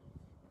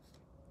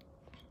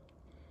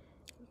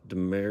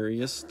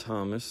 Demarius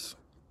Thomas,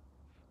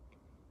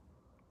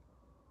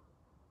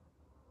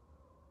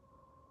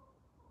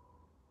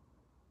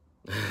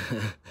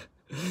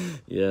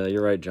 yeah,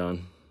 you're right,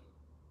 John.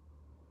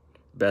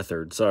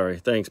 Beathard, sorry.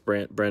 Thanks,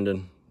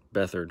 Brendan.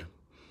 Beathard.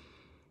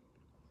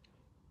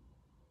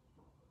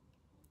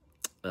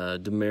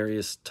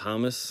 Demarius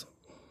Thomas,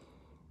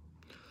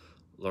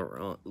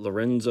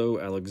 Lorenzo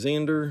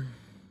Alexander,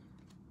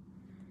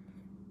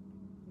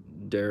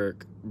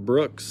 Derek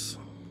Brooks,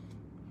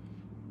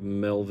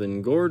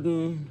 Melvin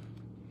Gordon,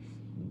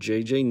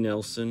 J.J.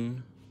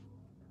 Nelson.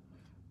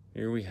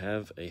 Here we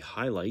have a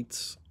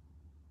highlights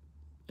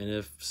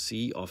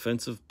NFC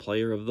Offensive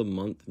Player of the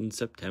Month in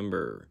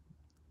September,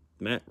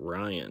 Matt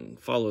Ryan,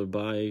 followed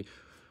by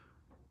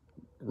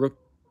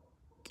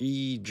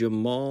rookie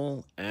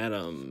Jamal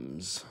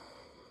Adams,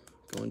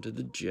 going to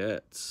the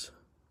Jets.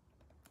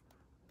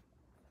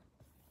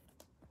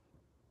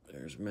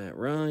 There's Matt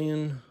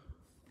Ryan.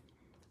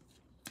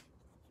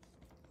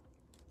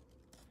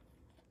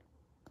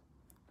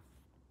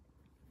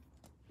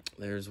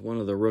 There's one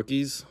of the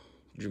rookies,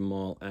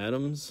 Jamal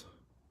Adams.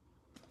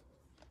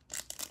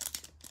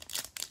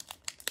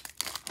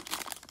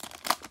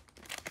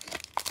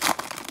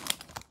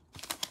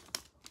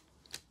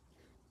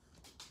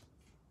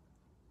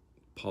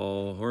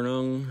 Paul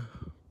Hornung.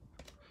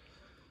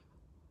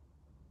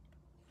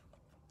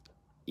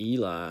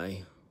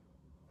 Eli.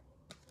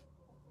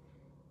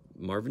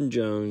 Marvin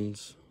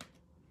Jones.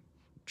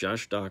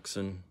 Josh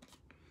Doxson.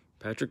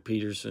 Patrick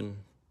Peterson.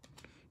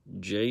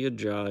 Jay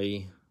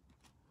Ajayi.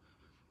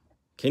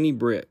 Kenny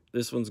Britt.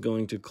 This one's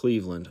going to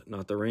Cleveland,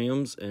 not the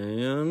Rams.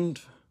 And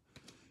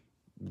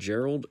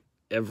Gerald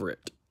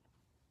Everett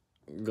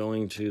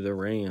going to the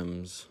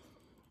Rams.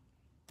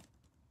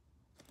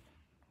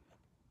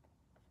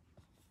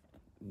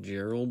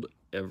 Gerald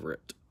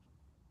Everett.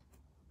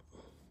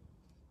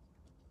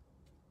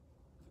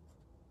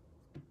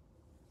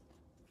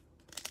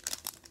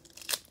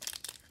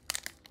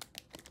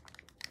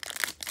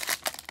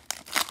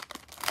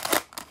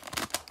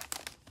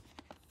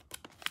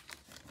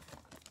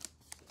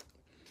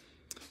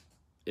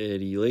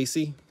 Eddie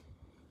Lacy.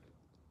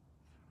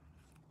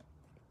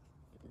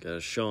 Got a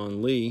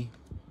Sean Lee.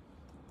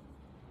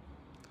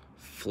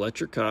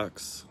 Fletcher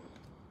Cox.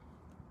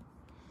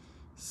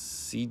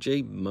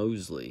 CJ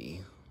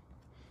Mosley.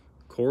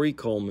 Corey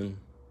Coleman.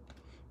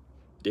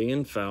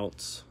 Dan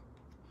Fouts.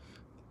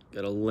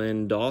 Got a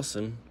Len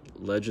Dawson.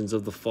 Legends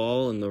of the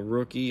Fall, and the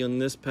rookie on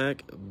this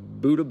pack,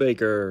 Buda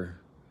Baker.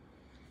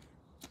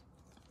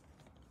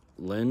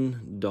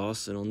 Len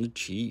Dawson on the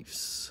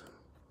Chiefs.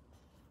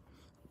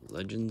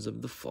 Legends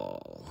of the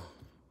Fall.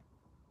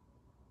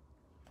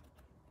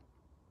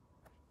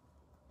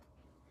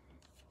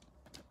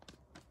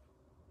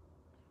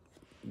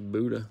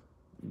 Buda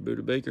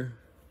Baker.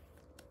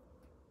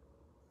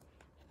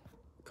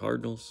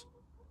 Cardinals.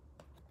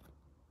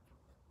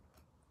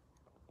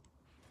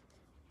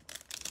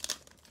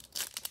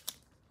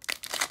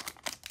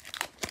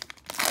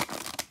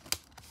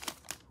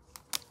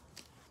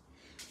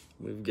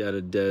 We've got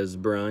a Dez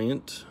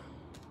Bryant,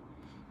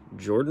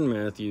 Jordan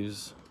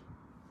Matthews,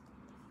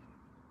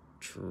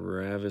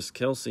 Travis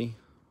Kelce,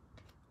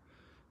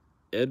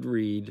 Ed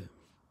Reed,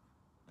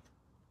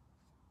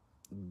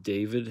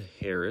 David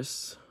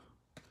Harris,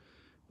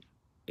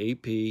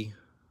 AP, good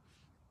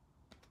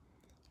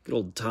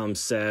old Tom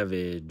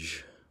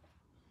Savage.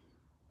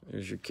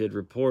 There's your kid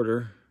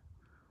reporter.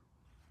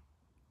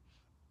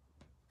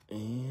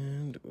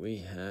 And we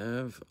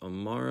have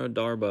Amara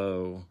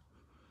Darboh.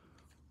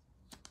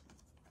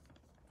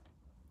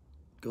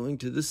 Going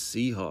to the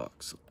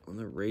Seahawks on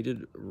the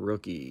rated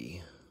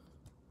rookie.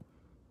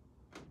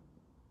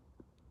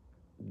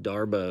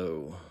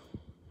 Darboh.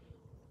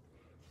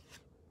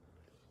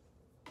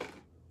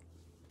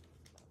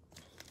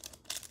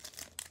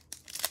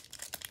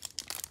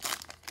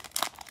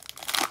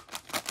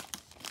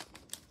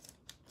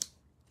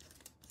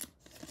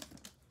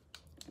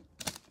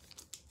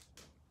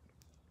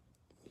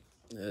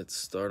 Let's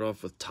start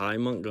off with Ty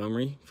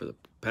Montgomery for the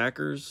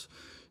Packers.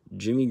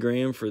 Jimmy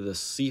Graham for the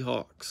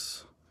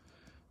Seahawks.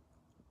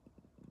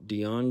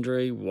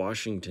 DeAndre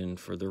Washington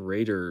for the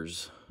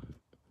Raiders.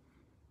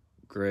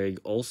 Greg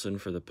Olsen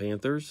for the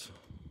Panthers.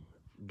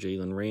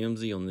 Jalen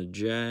Ramsey on the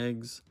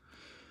Jags.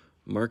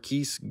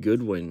 Marquise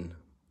Goodwin,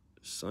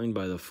 signed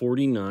by the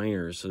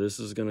 49ers. So this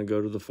is going to go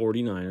to the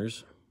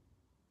 49ers.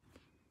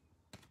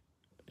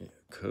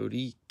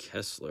 Cody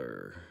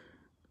Kessler.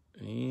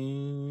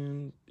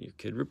 And your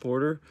kid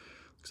reporter.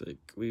 Looks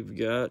like we've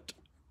got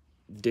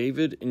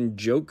David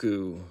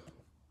Njoku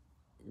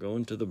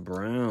going to the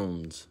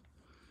Browns.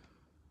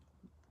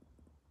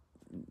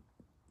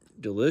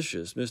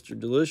 Delicious. Mr.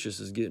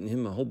 Delicious is getting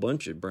him a whole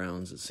bunch of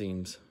Browns, it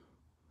seems.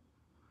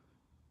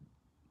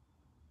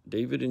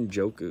 David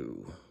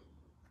Njoku.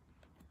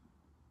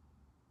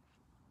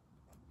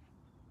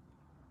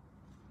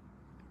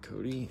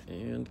 Cody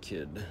and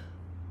kid.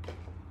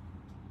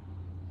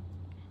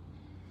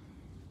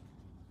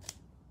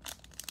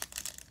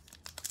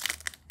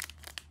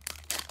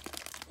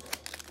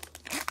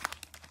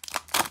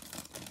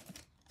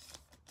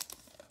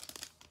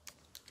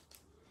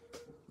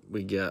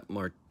 We got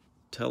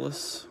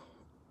Martellus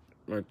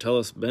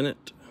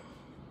Bennett,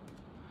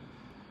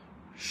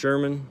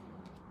 Sherman,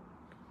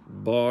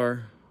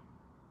 Barr,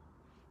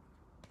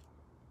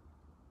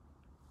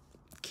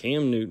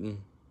 Cam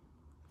Newton,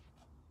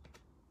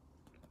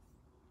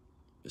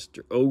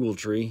 Mr.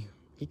 Ogletree.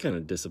 He kind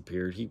of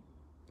disappeared. He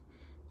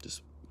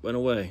just went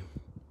away.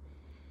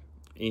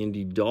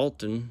 Andy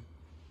Dalton.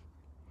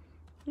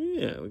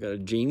 Yeah, we got a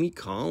Jamie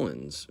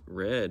Collins,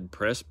 red,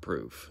 press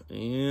proof.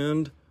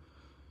 And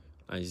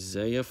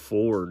Isaiah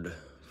Ford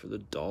for the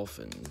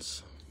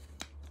Dolphins.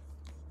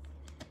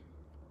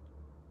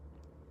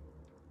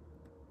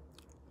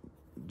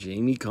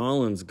 Jamie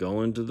Collins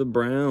going to the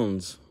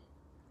Browns.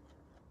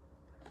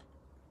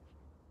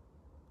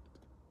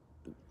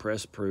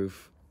 Press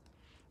proof.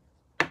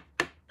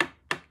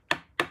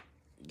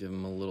 Give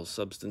him a little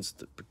substance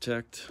to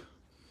protect.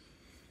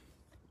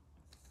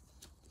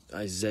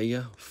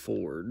 Isaiah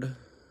Ford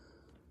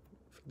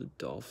for the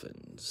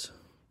Dolphins.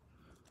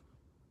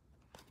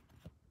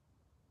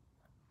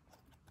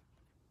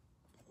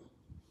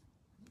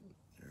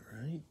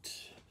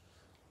 Right.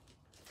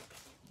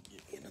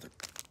 Give me another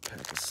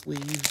pack of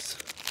sleeves.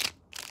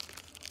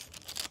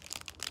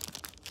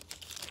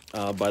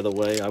 By the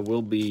way, I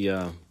will be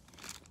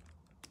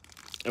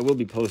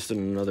posting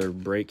another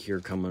break here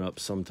coming up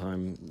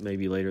sometime,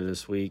 maybe later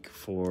this week,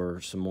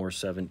 for some more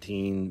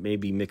 17,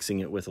 maybe mixing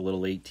it with a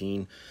little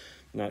 18.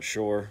 Not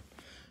sure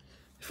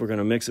if we're going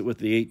to mix it with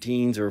the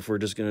 18s or if we're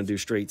just going to do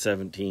straight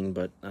 17,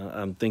 but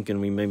I'm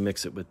thinking we may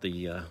mix it with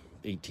the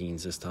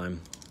 18s this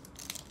time.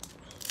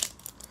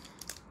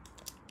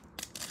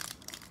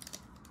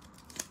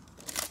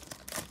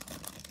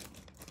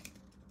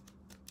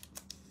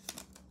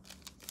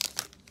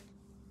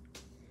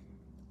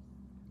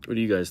 What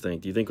do you guys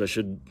think? Do you think I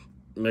should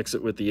mix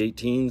it with the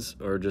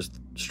 18s or just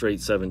straight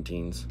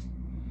 17s?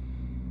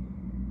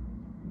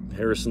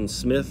 Harrison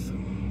Smith,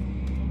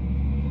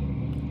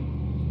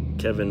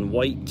 Kevin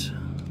White,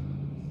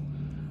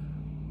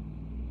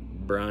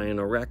 Brian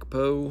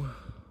Orakpo,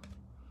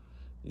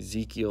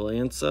 Ezekiel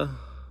Ansah,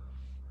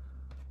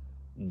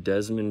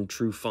 Desmond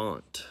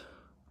Trufant,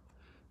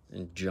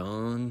 and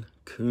John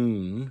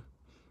Kuhn.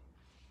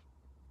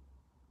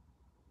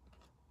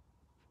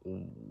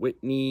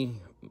 Whitney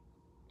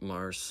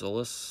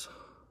Marcellus,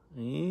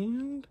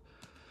 and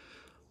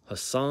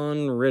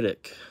Hassan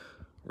Reddick.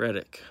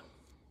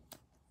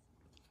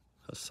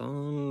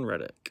 Hassan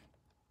Reddick.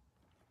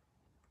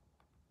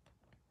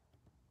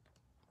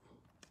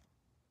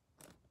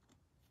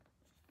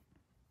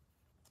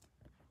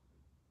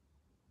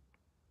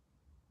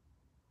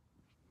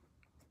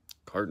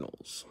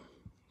 Cardinals.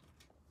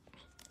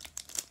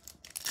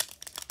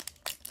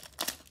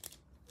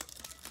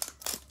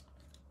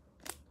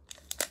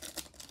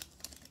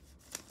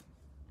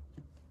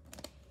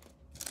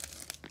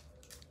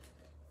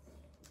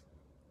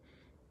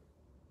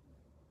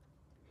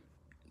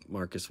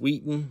 Marcus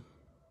Wheaton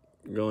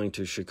going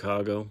to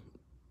Chicago,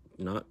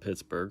 not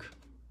Pittsburgh.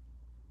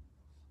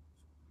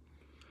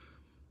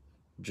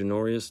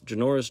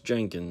 Janoris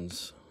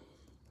Jenkins.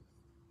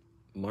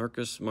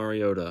 Marcus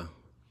Mariota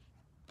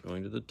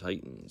going to the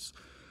Titans.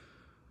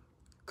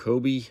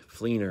 Kobe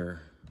Fleener.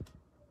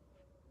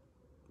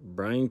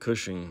 Brian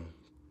Cushing.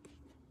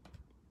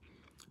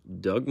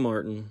 Doug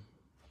Martin.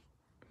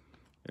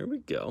 There we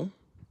go.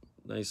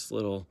 Nice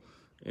little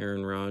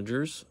Aaron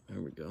Rodgers. There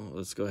we go.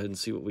 Let's go ahead and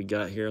see what we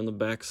got here on the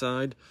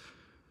backside.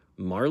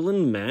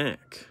 Marlon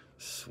Mack.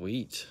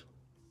 Sweet.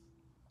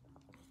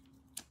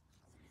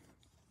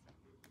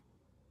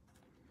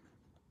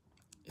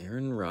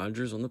 Aaron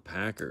Rodgers on the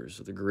Packers.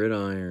 The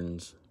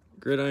Gridirons.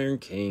 Gridiron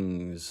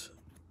Kings.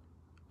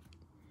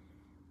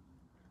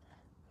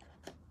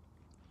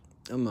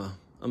 I'm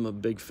a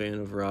big fan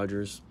of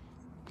Rodgers.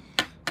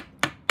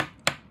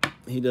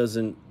 He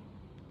doesn't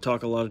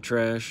talk a lot of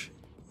trash,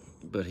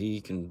 but he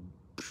can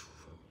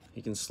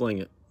sling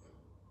it.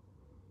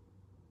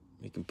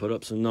 He can put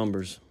up some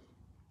numbers.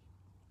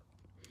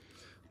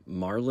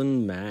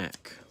 Marlon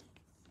Mack.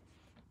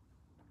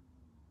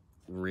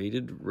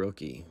 Rated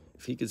rookie.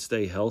 If he could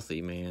stay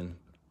healthy, man,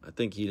 I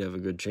think he'd have a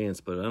good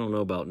chance, but I don't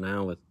know about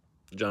now with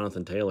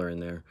Jonathan Taylor in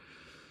there.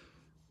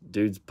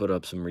 Dude's put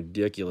up some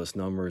ridiculous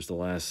numbers the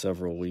last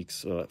several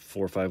weeks, 4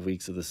 or 5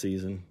 weeks of the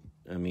season.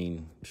 I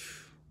mean,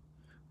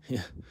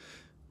 yeah,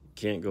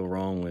 can't go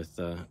wrong with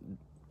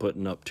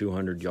putting up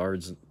 200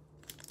 yards.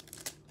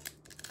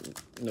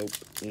 Nope,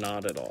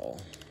 not at all.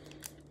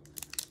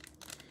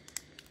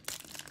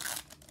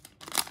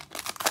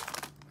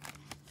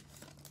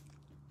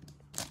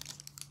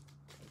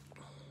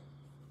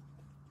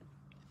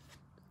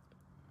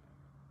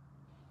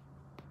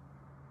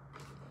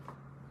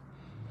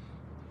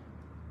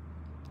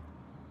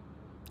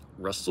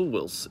 Russell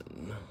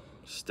Wilson,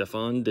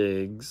 Stephon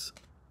Diggs,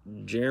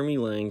 Jeremy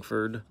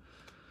Langford,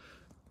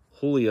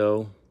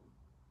 Julio,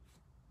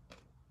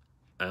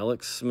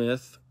 Alex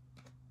Smith,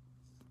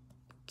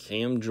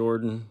 Cam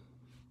Jordan,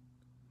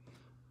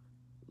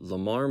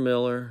 Lamar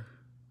Miller,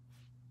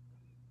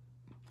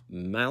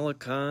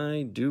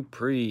 Malachi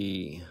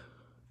Dupree,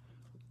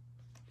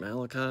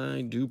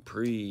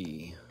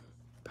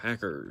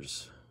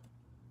 Packers.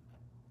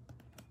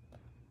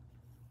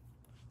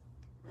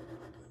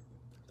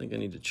 I think I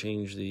need to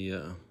change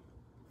the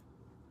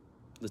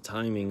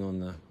timing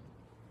on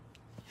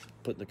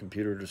putting the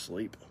computer to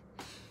sleep.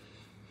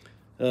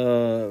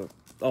 Oh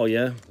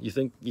yeah, you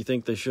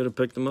think they should have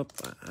picked him up?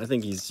 I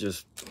think he's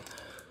just,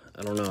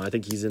 I don't know. I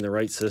think he's in the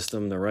right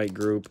system, the right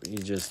group.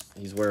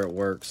 He's where it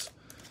works.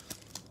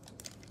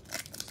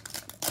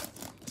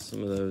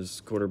 Some of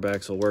those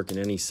quarterbacks will work in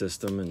any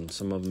system, and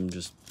some of them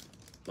just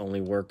only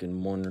work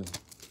in one.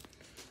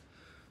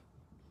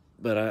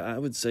 But I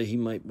would say he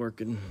might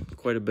work in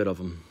quite a bit of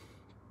them.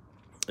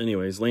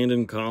 Anyways,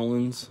 Landon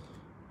Collins,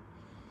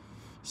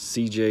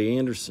 C.J.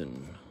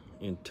 Anderson,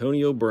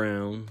 Antonio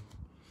Brown,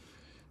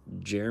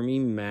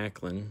 Jeremy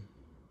Maclin,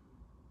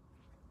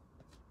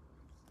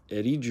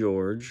 Eddie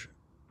George,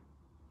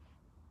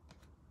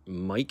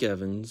 Mike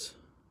Evans,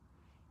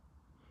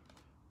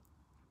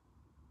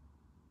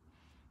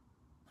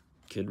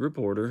 Kid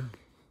Reporter,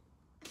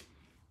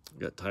 we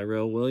got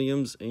Tyrell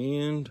Williams,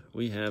 and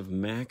we have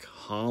Mac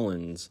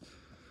Hollins.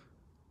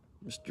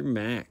 Mr.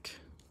 Mac.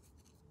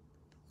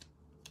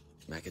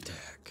 Mac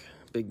Attack.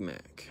 Big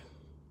Mac.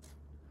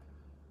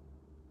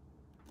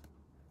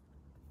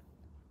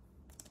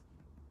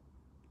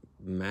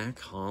 Mac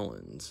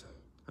Hollins.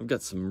 I've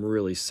got some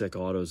really sick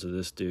autos of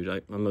this dude.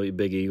 I'm a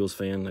big Eagles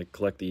fan. I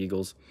collect the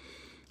Eagles.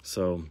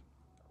 So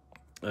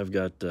I've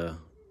got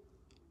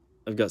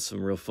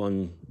some real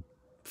fun,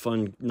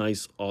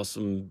 nice,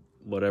 awesome,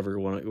 whatever you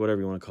want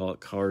to call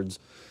it, cards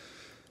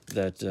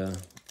that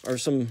are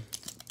some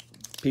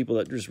people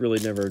that just really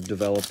never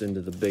developed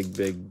into the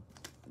big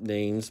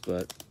names.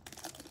 But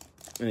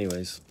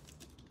anyways,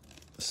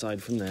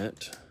 aside from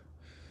that,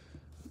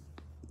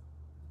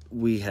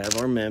 we have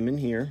our mem in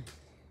here.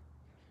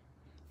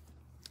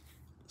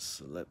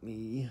 So let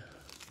me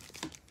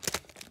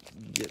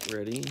get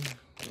ready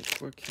real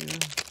quick here.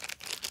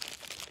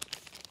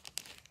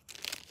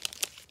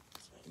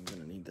 I'm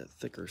gonna need that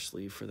thicker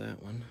sleeve for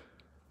that one.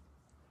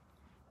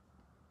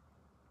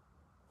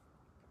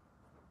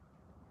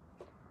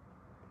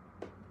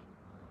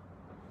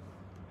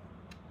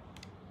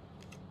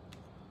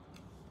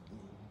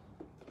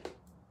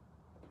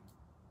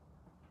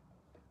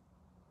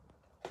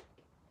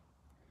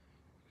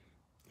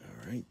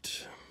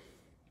 right.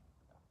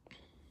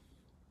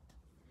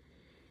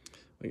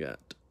 We got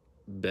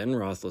Ben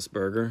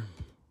Roethlisberger.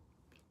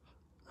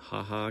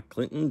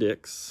 Clinton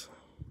Dix.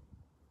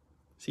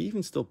 Is he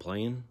even still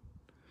playing?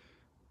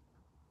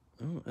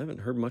 Oh, I haven't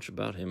heard much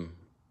about him.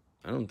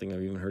 I don't think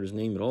I've even heard his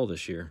name at all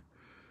this year.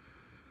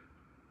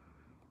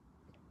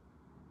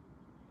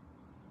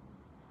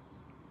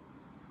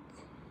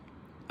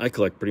 I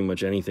collect pretty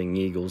much anything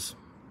Eagles.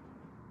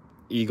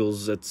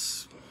 Eagles,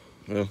 that's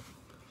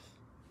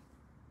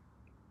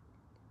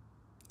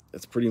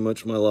pretty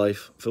much my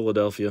life.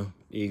 Philadelphia,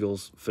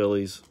 Eagles,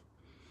 Phillies,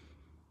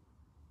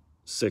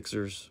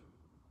 Sixers,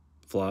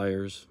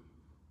 Flyers.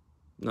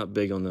 Not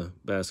big on the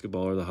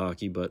basketball or the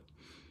hockey, but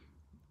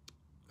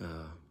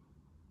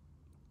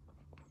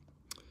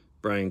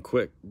Brian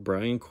Quick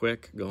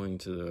going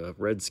to the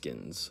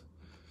Redskins.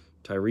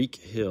 Tyreek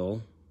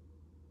Hill.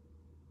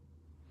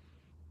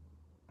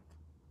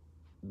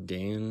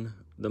 Dan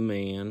the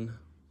Man.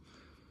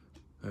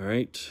 All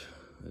right,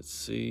 let's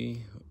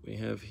see what we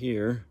have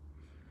here.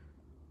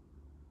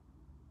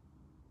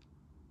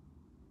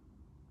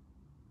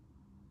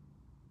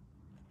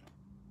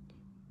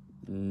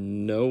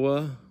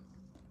 Noah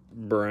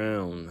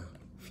Brown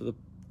for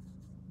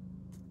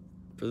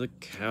the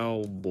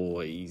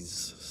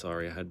Cowboys.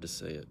 Sorry, I had to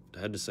say it. I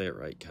had to say it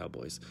right,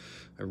 Cowboys.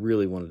 I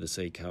really wanted to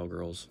say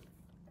Cowgirls.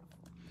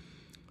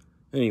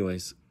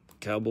 Anyways,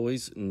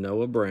 Cowboys,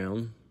 Noah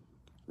Brown,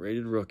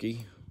 rated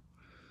rookie.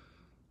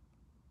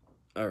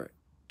 All right.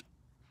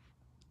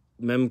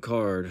 Mem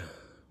card.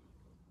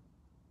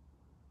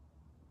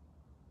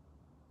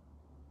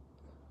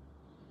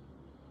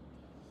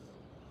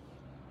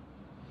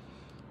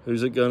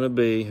 Who's it gonna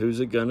be? Who's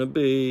it gonna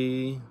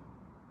be?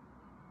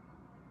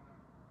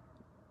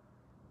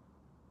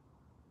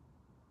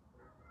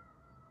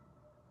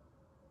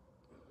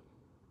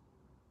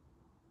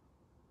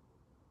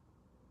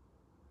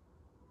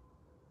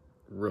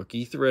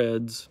 Rookie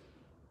threads.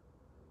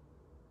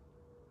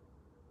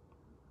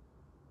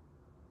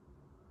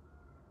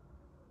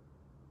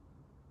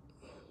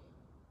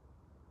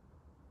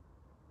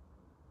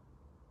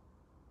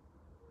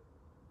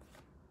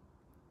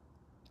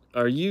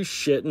 Are you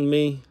shitting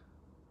me?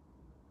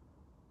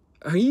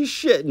 Are you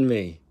shitting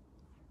me?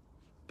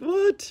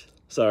 What?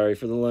 Sorry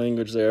for the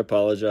language there.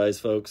 Apologize,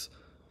 folks.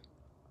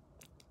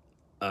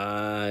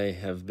 I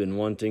have been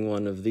wanting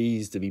one of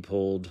these to be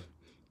pulled.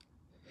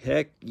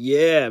 Heck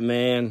yeah,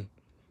 man.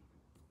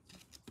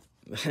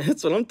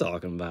 That's what I'm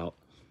talking about.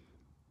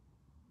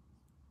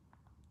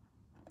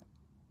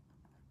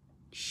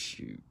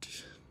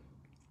 Shoot.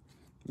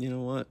 You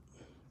know what?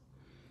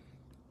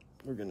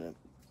 We're going to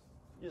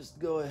just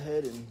go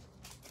ahead and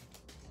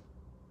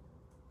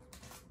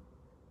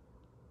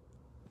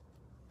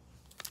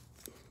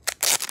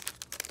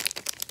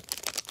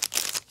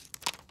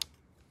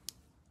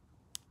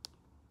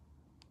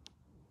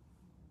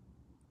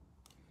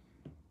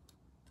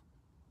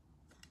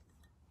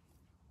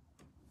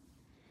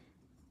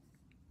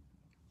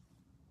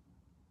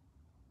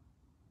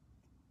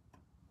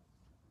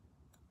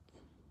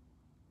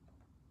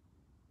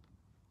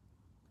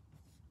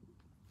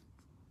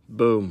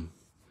boom.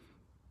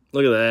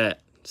 Look at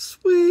that.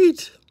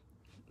 Sweet.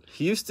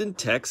 Houston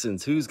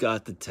Texans. Who's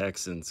got the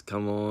Texans?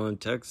 Come on.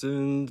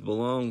 Texans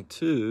belong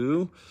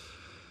to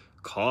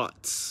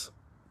Cots.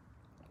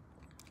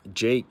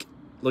 Jake,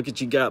 look what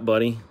you got,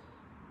 buddy.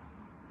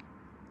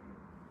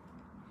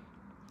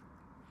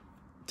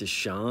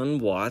 Deshaun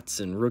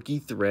Watson, rookie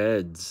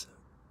threads.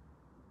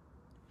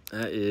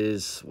 That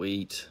is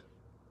sweet.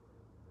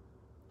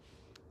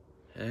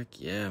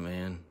 Heck yeah,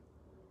 man.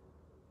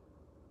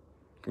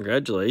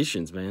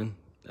 Congratulations, man.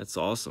 That's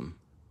awesome.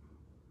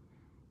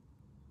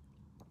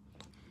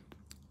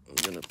 I'm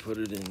going to put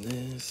it in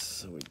this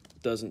so it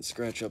doesn't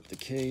scratch up the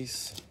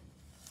case.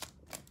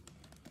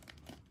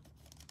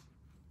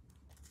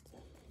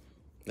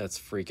 That's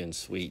freaking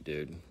sweet,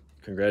 dude.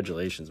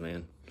 Congratulations,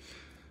 man.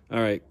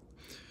 All right.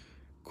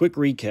 Quick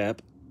recap.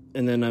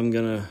 And then I'm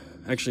going to,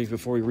 actually,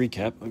 before we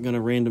recap, I'm going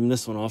to random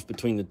this one off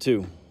between the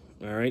two.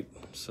 All right.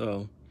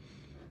 So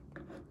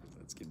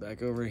let's get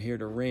back over here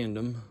to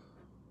random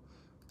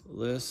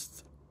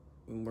list.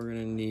 And we're going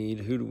to need,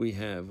 who do we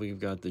have? We've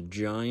got the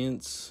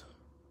Giants.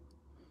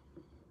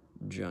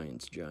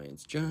 Giants.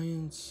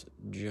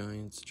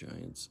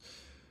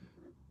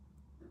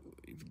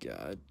 We've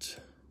got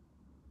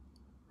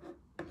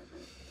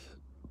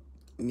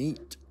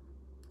meat.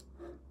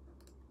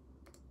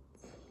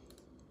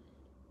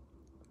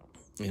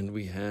 And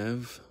we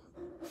have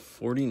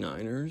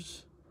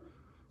 49ers,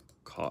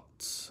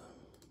 Cots.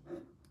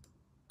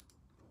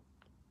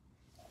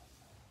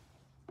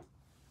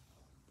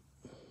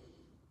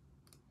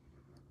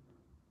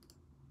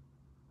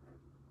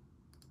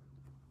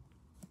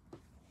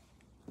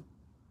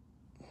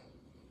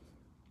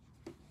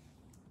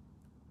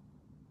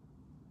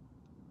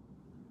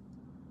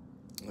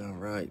 All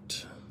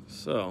right,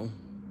 so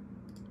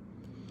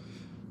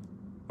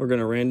we're going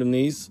to random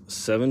these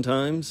 7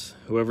 times.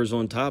 Whoever's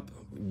on top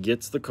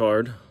gets the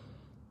card.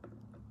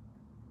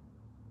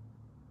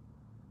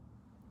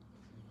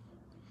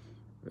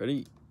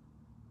 Ready?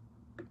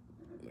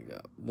 We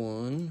got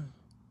 1,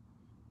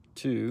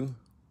 2,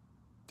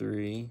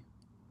 3,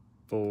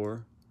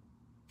 4,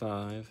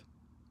 5,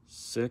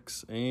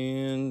 6,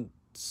 and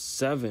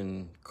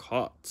 7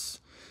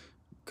 Cots.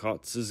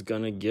 Cots is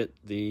gonna get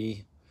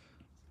the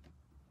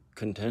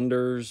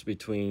contenders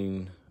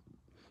between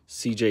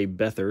C.J.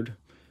 Beathard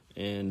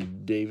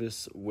and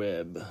Davis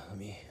Webb. Let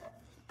me...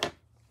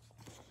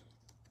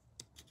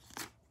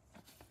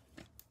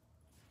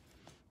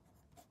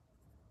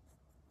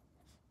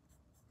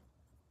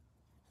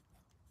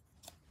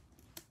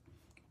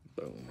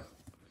 Boom.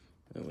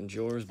 That one's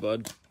yours,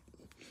 bud.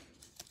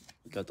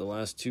 Got the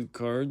last 2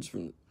 cards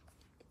from...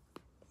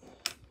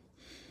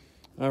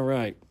 All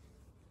right.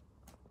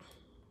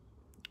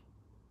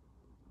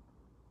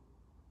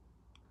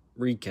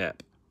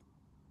 Recap.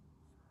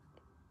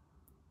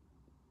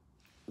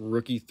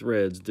 Rookie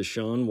threads,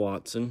 Deshaun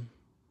Watson.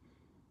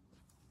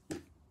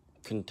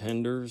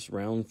 Contenders,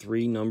 round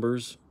 3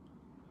 numbers.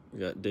 We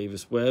got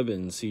Davis Webb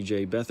and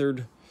C.J.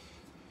 Beathard.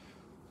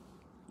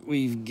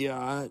 We've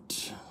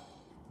got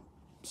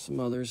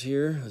some others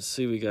here. Let's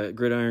see, we got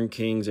Gridiron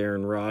Kings,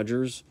 Aaron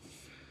Rodgers.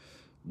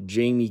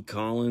 Jamie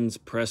Collins,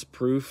 Press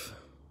Proof.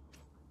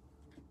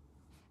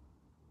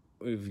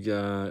 We've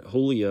got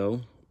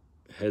Julio,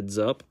 Heads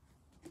Up.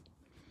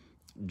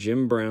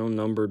 Jim Brown,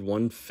 numbered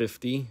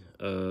 150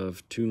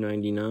 of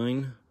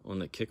 299 on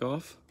the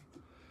kickoff.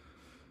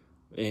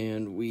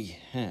 And we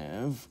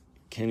have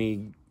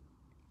Kenny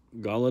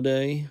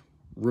Golladay,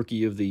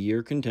 Rookie of the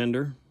Year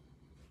contender.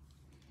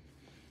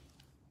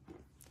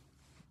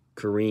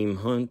 Kareem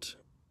Hunt,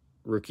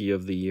 Rookie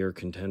of the Year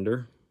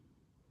contender.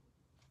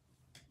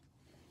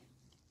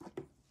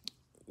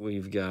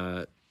 We've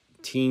got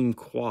Team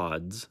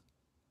Quads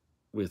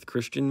with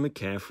Christian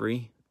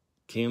McCaffrey,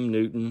 Cam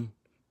Newton,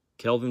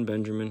 Kelvin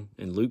Benjamin,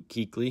 and Luke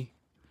Kuechly.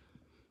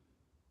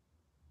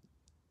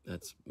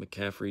 That's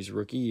McCaffrey's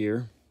rookie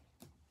year.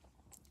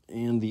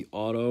 And the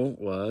auto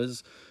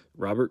was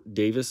Robert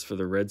Davis for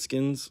the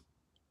Redskins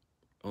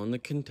on the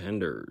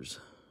contenders.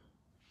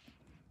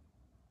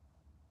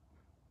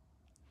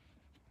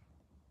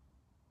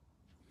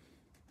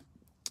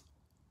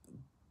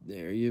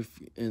 There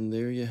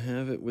you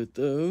have it with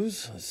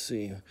those. Let's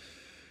see.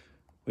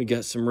 We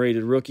got some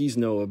rated rookies: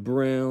 Noah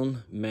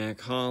Brown,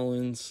 Mac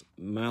Hollins,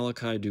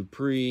 Malachi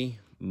Dupree,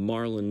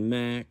 Marlon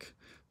Mack.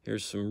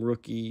 Here's some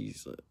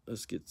rookies.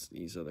 Let's get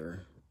these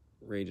other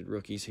rated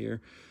rookies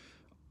here.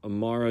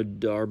 Amara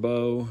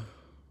Darboh,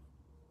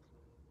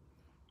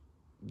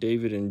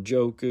 David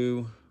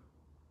Njoku,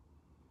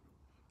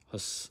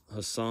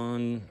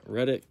 Hassan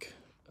Reddick,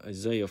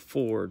 Isaiah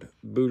Ford,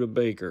 Buda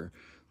Baker,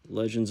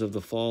 Legends of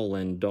the Fall,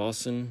 Len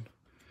Dawson,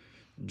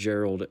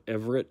 Gerald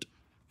Everett,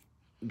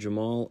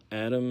 Jamal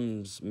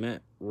Adams,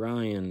 Matt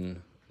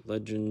Ryan,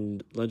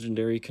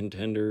 Legendary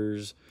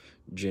Contenders,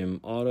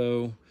 Jim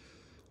Otto,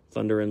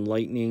 Thunder and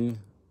Lightning,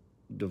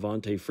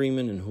 Devontae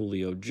Freeman and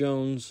Julio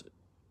Jones,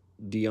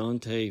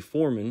 Deontay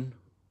Foreman,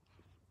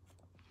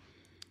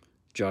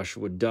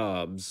 Joshua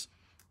Dobbs,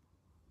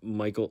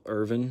 Michael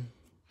Irvin,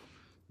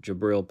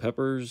 Jabril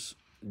Peppers,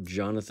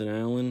 Jonathan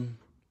Allen,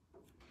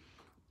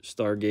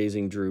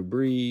 Stargazing Drew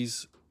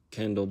Brees,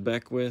 Kendall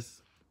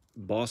Beckwith,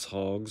 Boss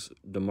Hogs,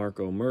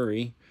 DeMarco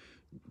Murray,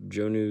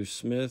 Jonnu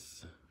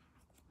Smith,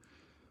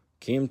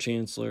 Cam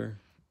Chancellor,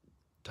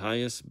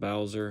 Tyus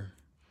Bowser,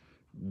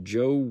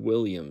 Joe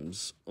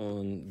Williams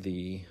on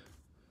the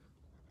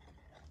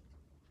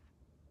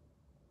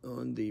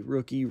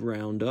rookie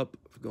roundup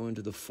going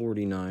to the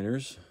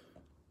 49ers.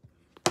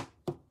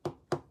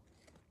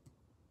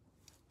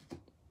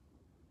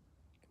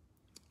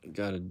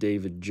 Got a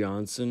David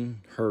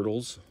Johnson,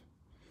 Hurdles.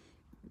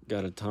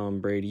 Got a Tom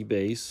Brady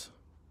base.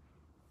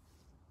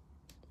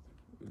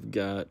 We've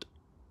got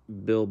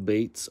Bill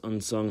Bates,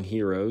 Unsung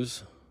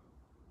Heroes.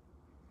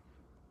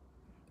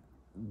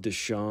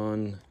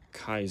 Deshaun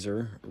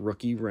Kaiser,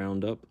 rookie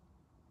roundup.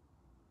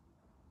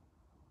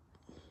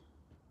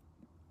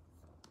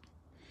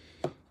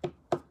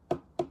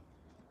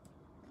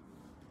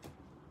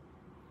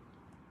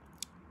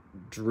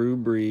 Drew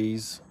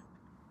Brees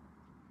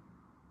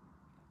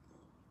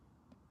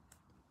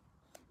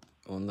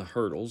on the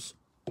Hurdles.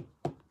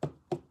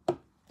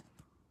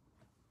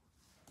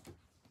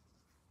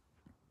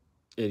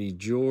 Eddie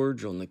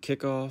George on the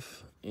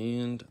kickoff,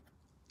 and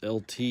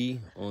LT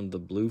on the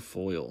blue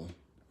foil.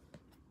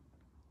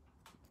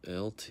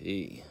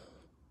 LT.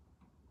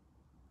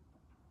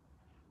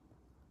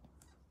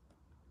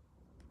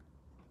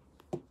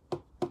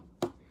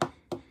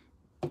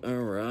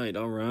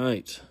 All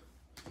right.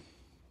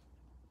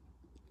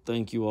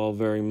 Thank you all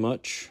very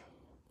much.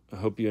 I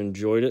hope you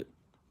enjoyed it.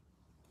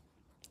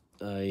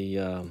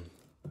 I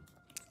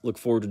look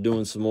forward to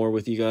doing some more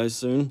with you guys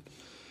soon.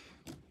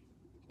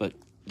 But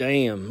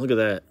damn, look at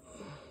that.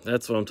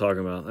 That's what I'm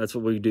talking about. That's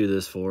what we do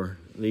this for.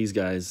 These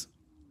guys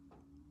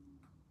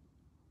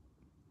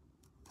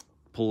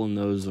pulling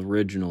those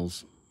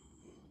originals.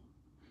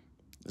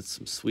 That's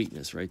some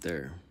sweetness right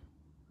there.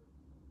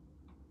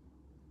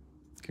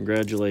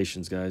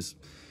 Congratulations, guys.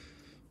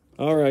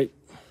 All right.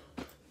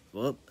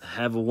 well,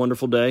 have a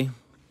wonderful day,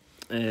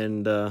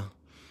 and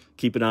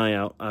keep an eye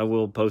out. I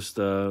will post,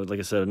 like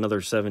I said,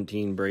 another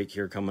 17 break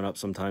here coming up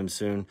sometime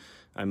soon.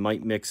 I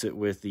might mix it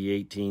with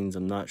the 18s.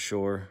 I'm not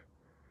sure.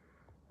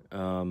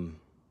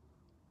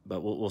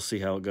 But we'll see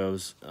how it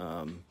goes.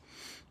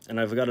 And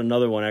I've got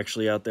another one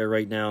actually out there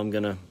right now. I'm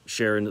going to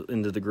share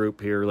into the group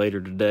here later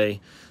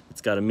today.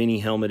 It's got a mini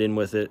helmet in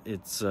with it.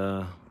 It's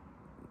a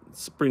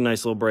pretty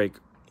nice little break.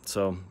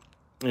 So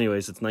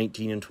anyways, it's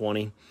 19 and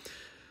 20.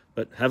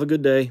 But have a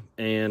good day,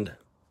 and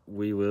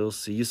we will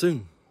see you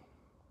soon.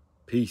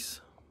 Peace.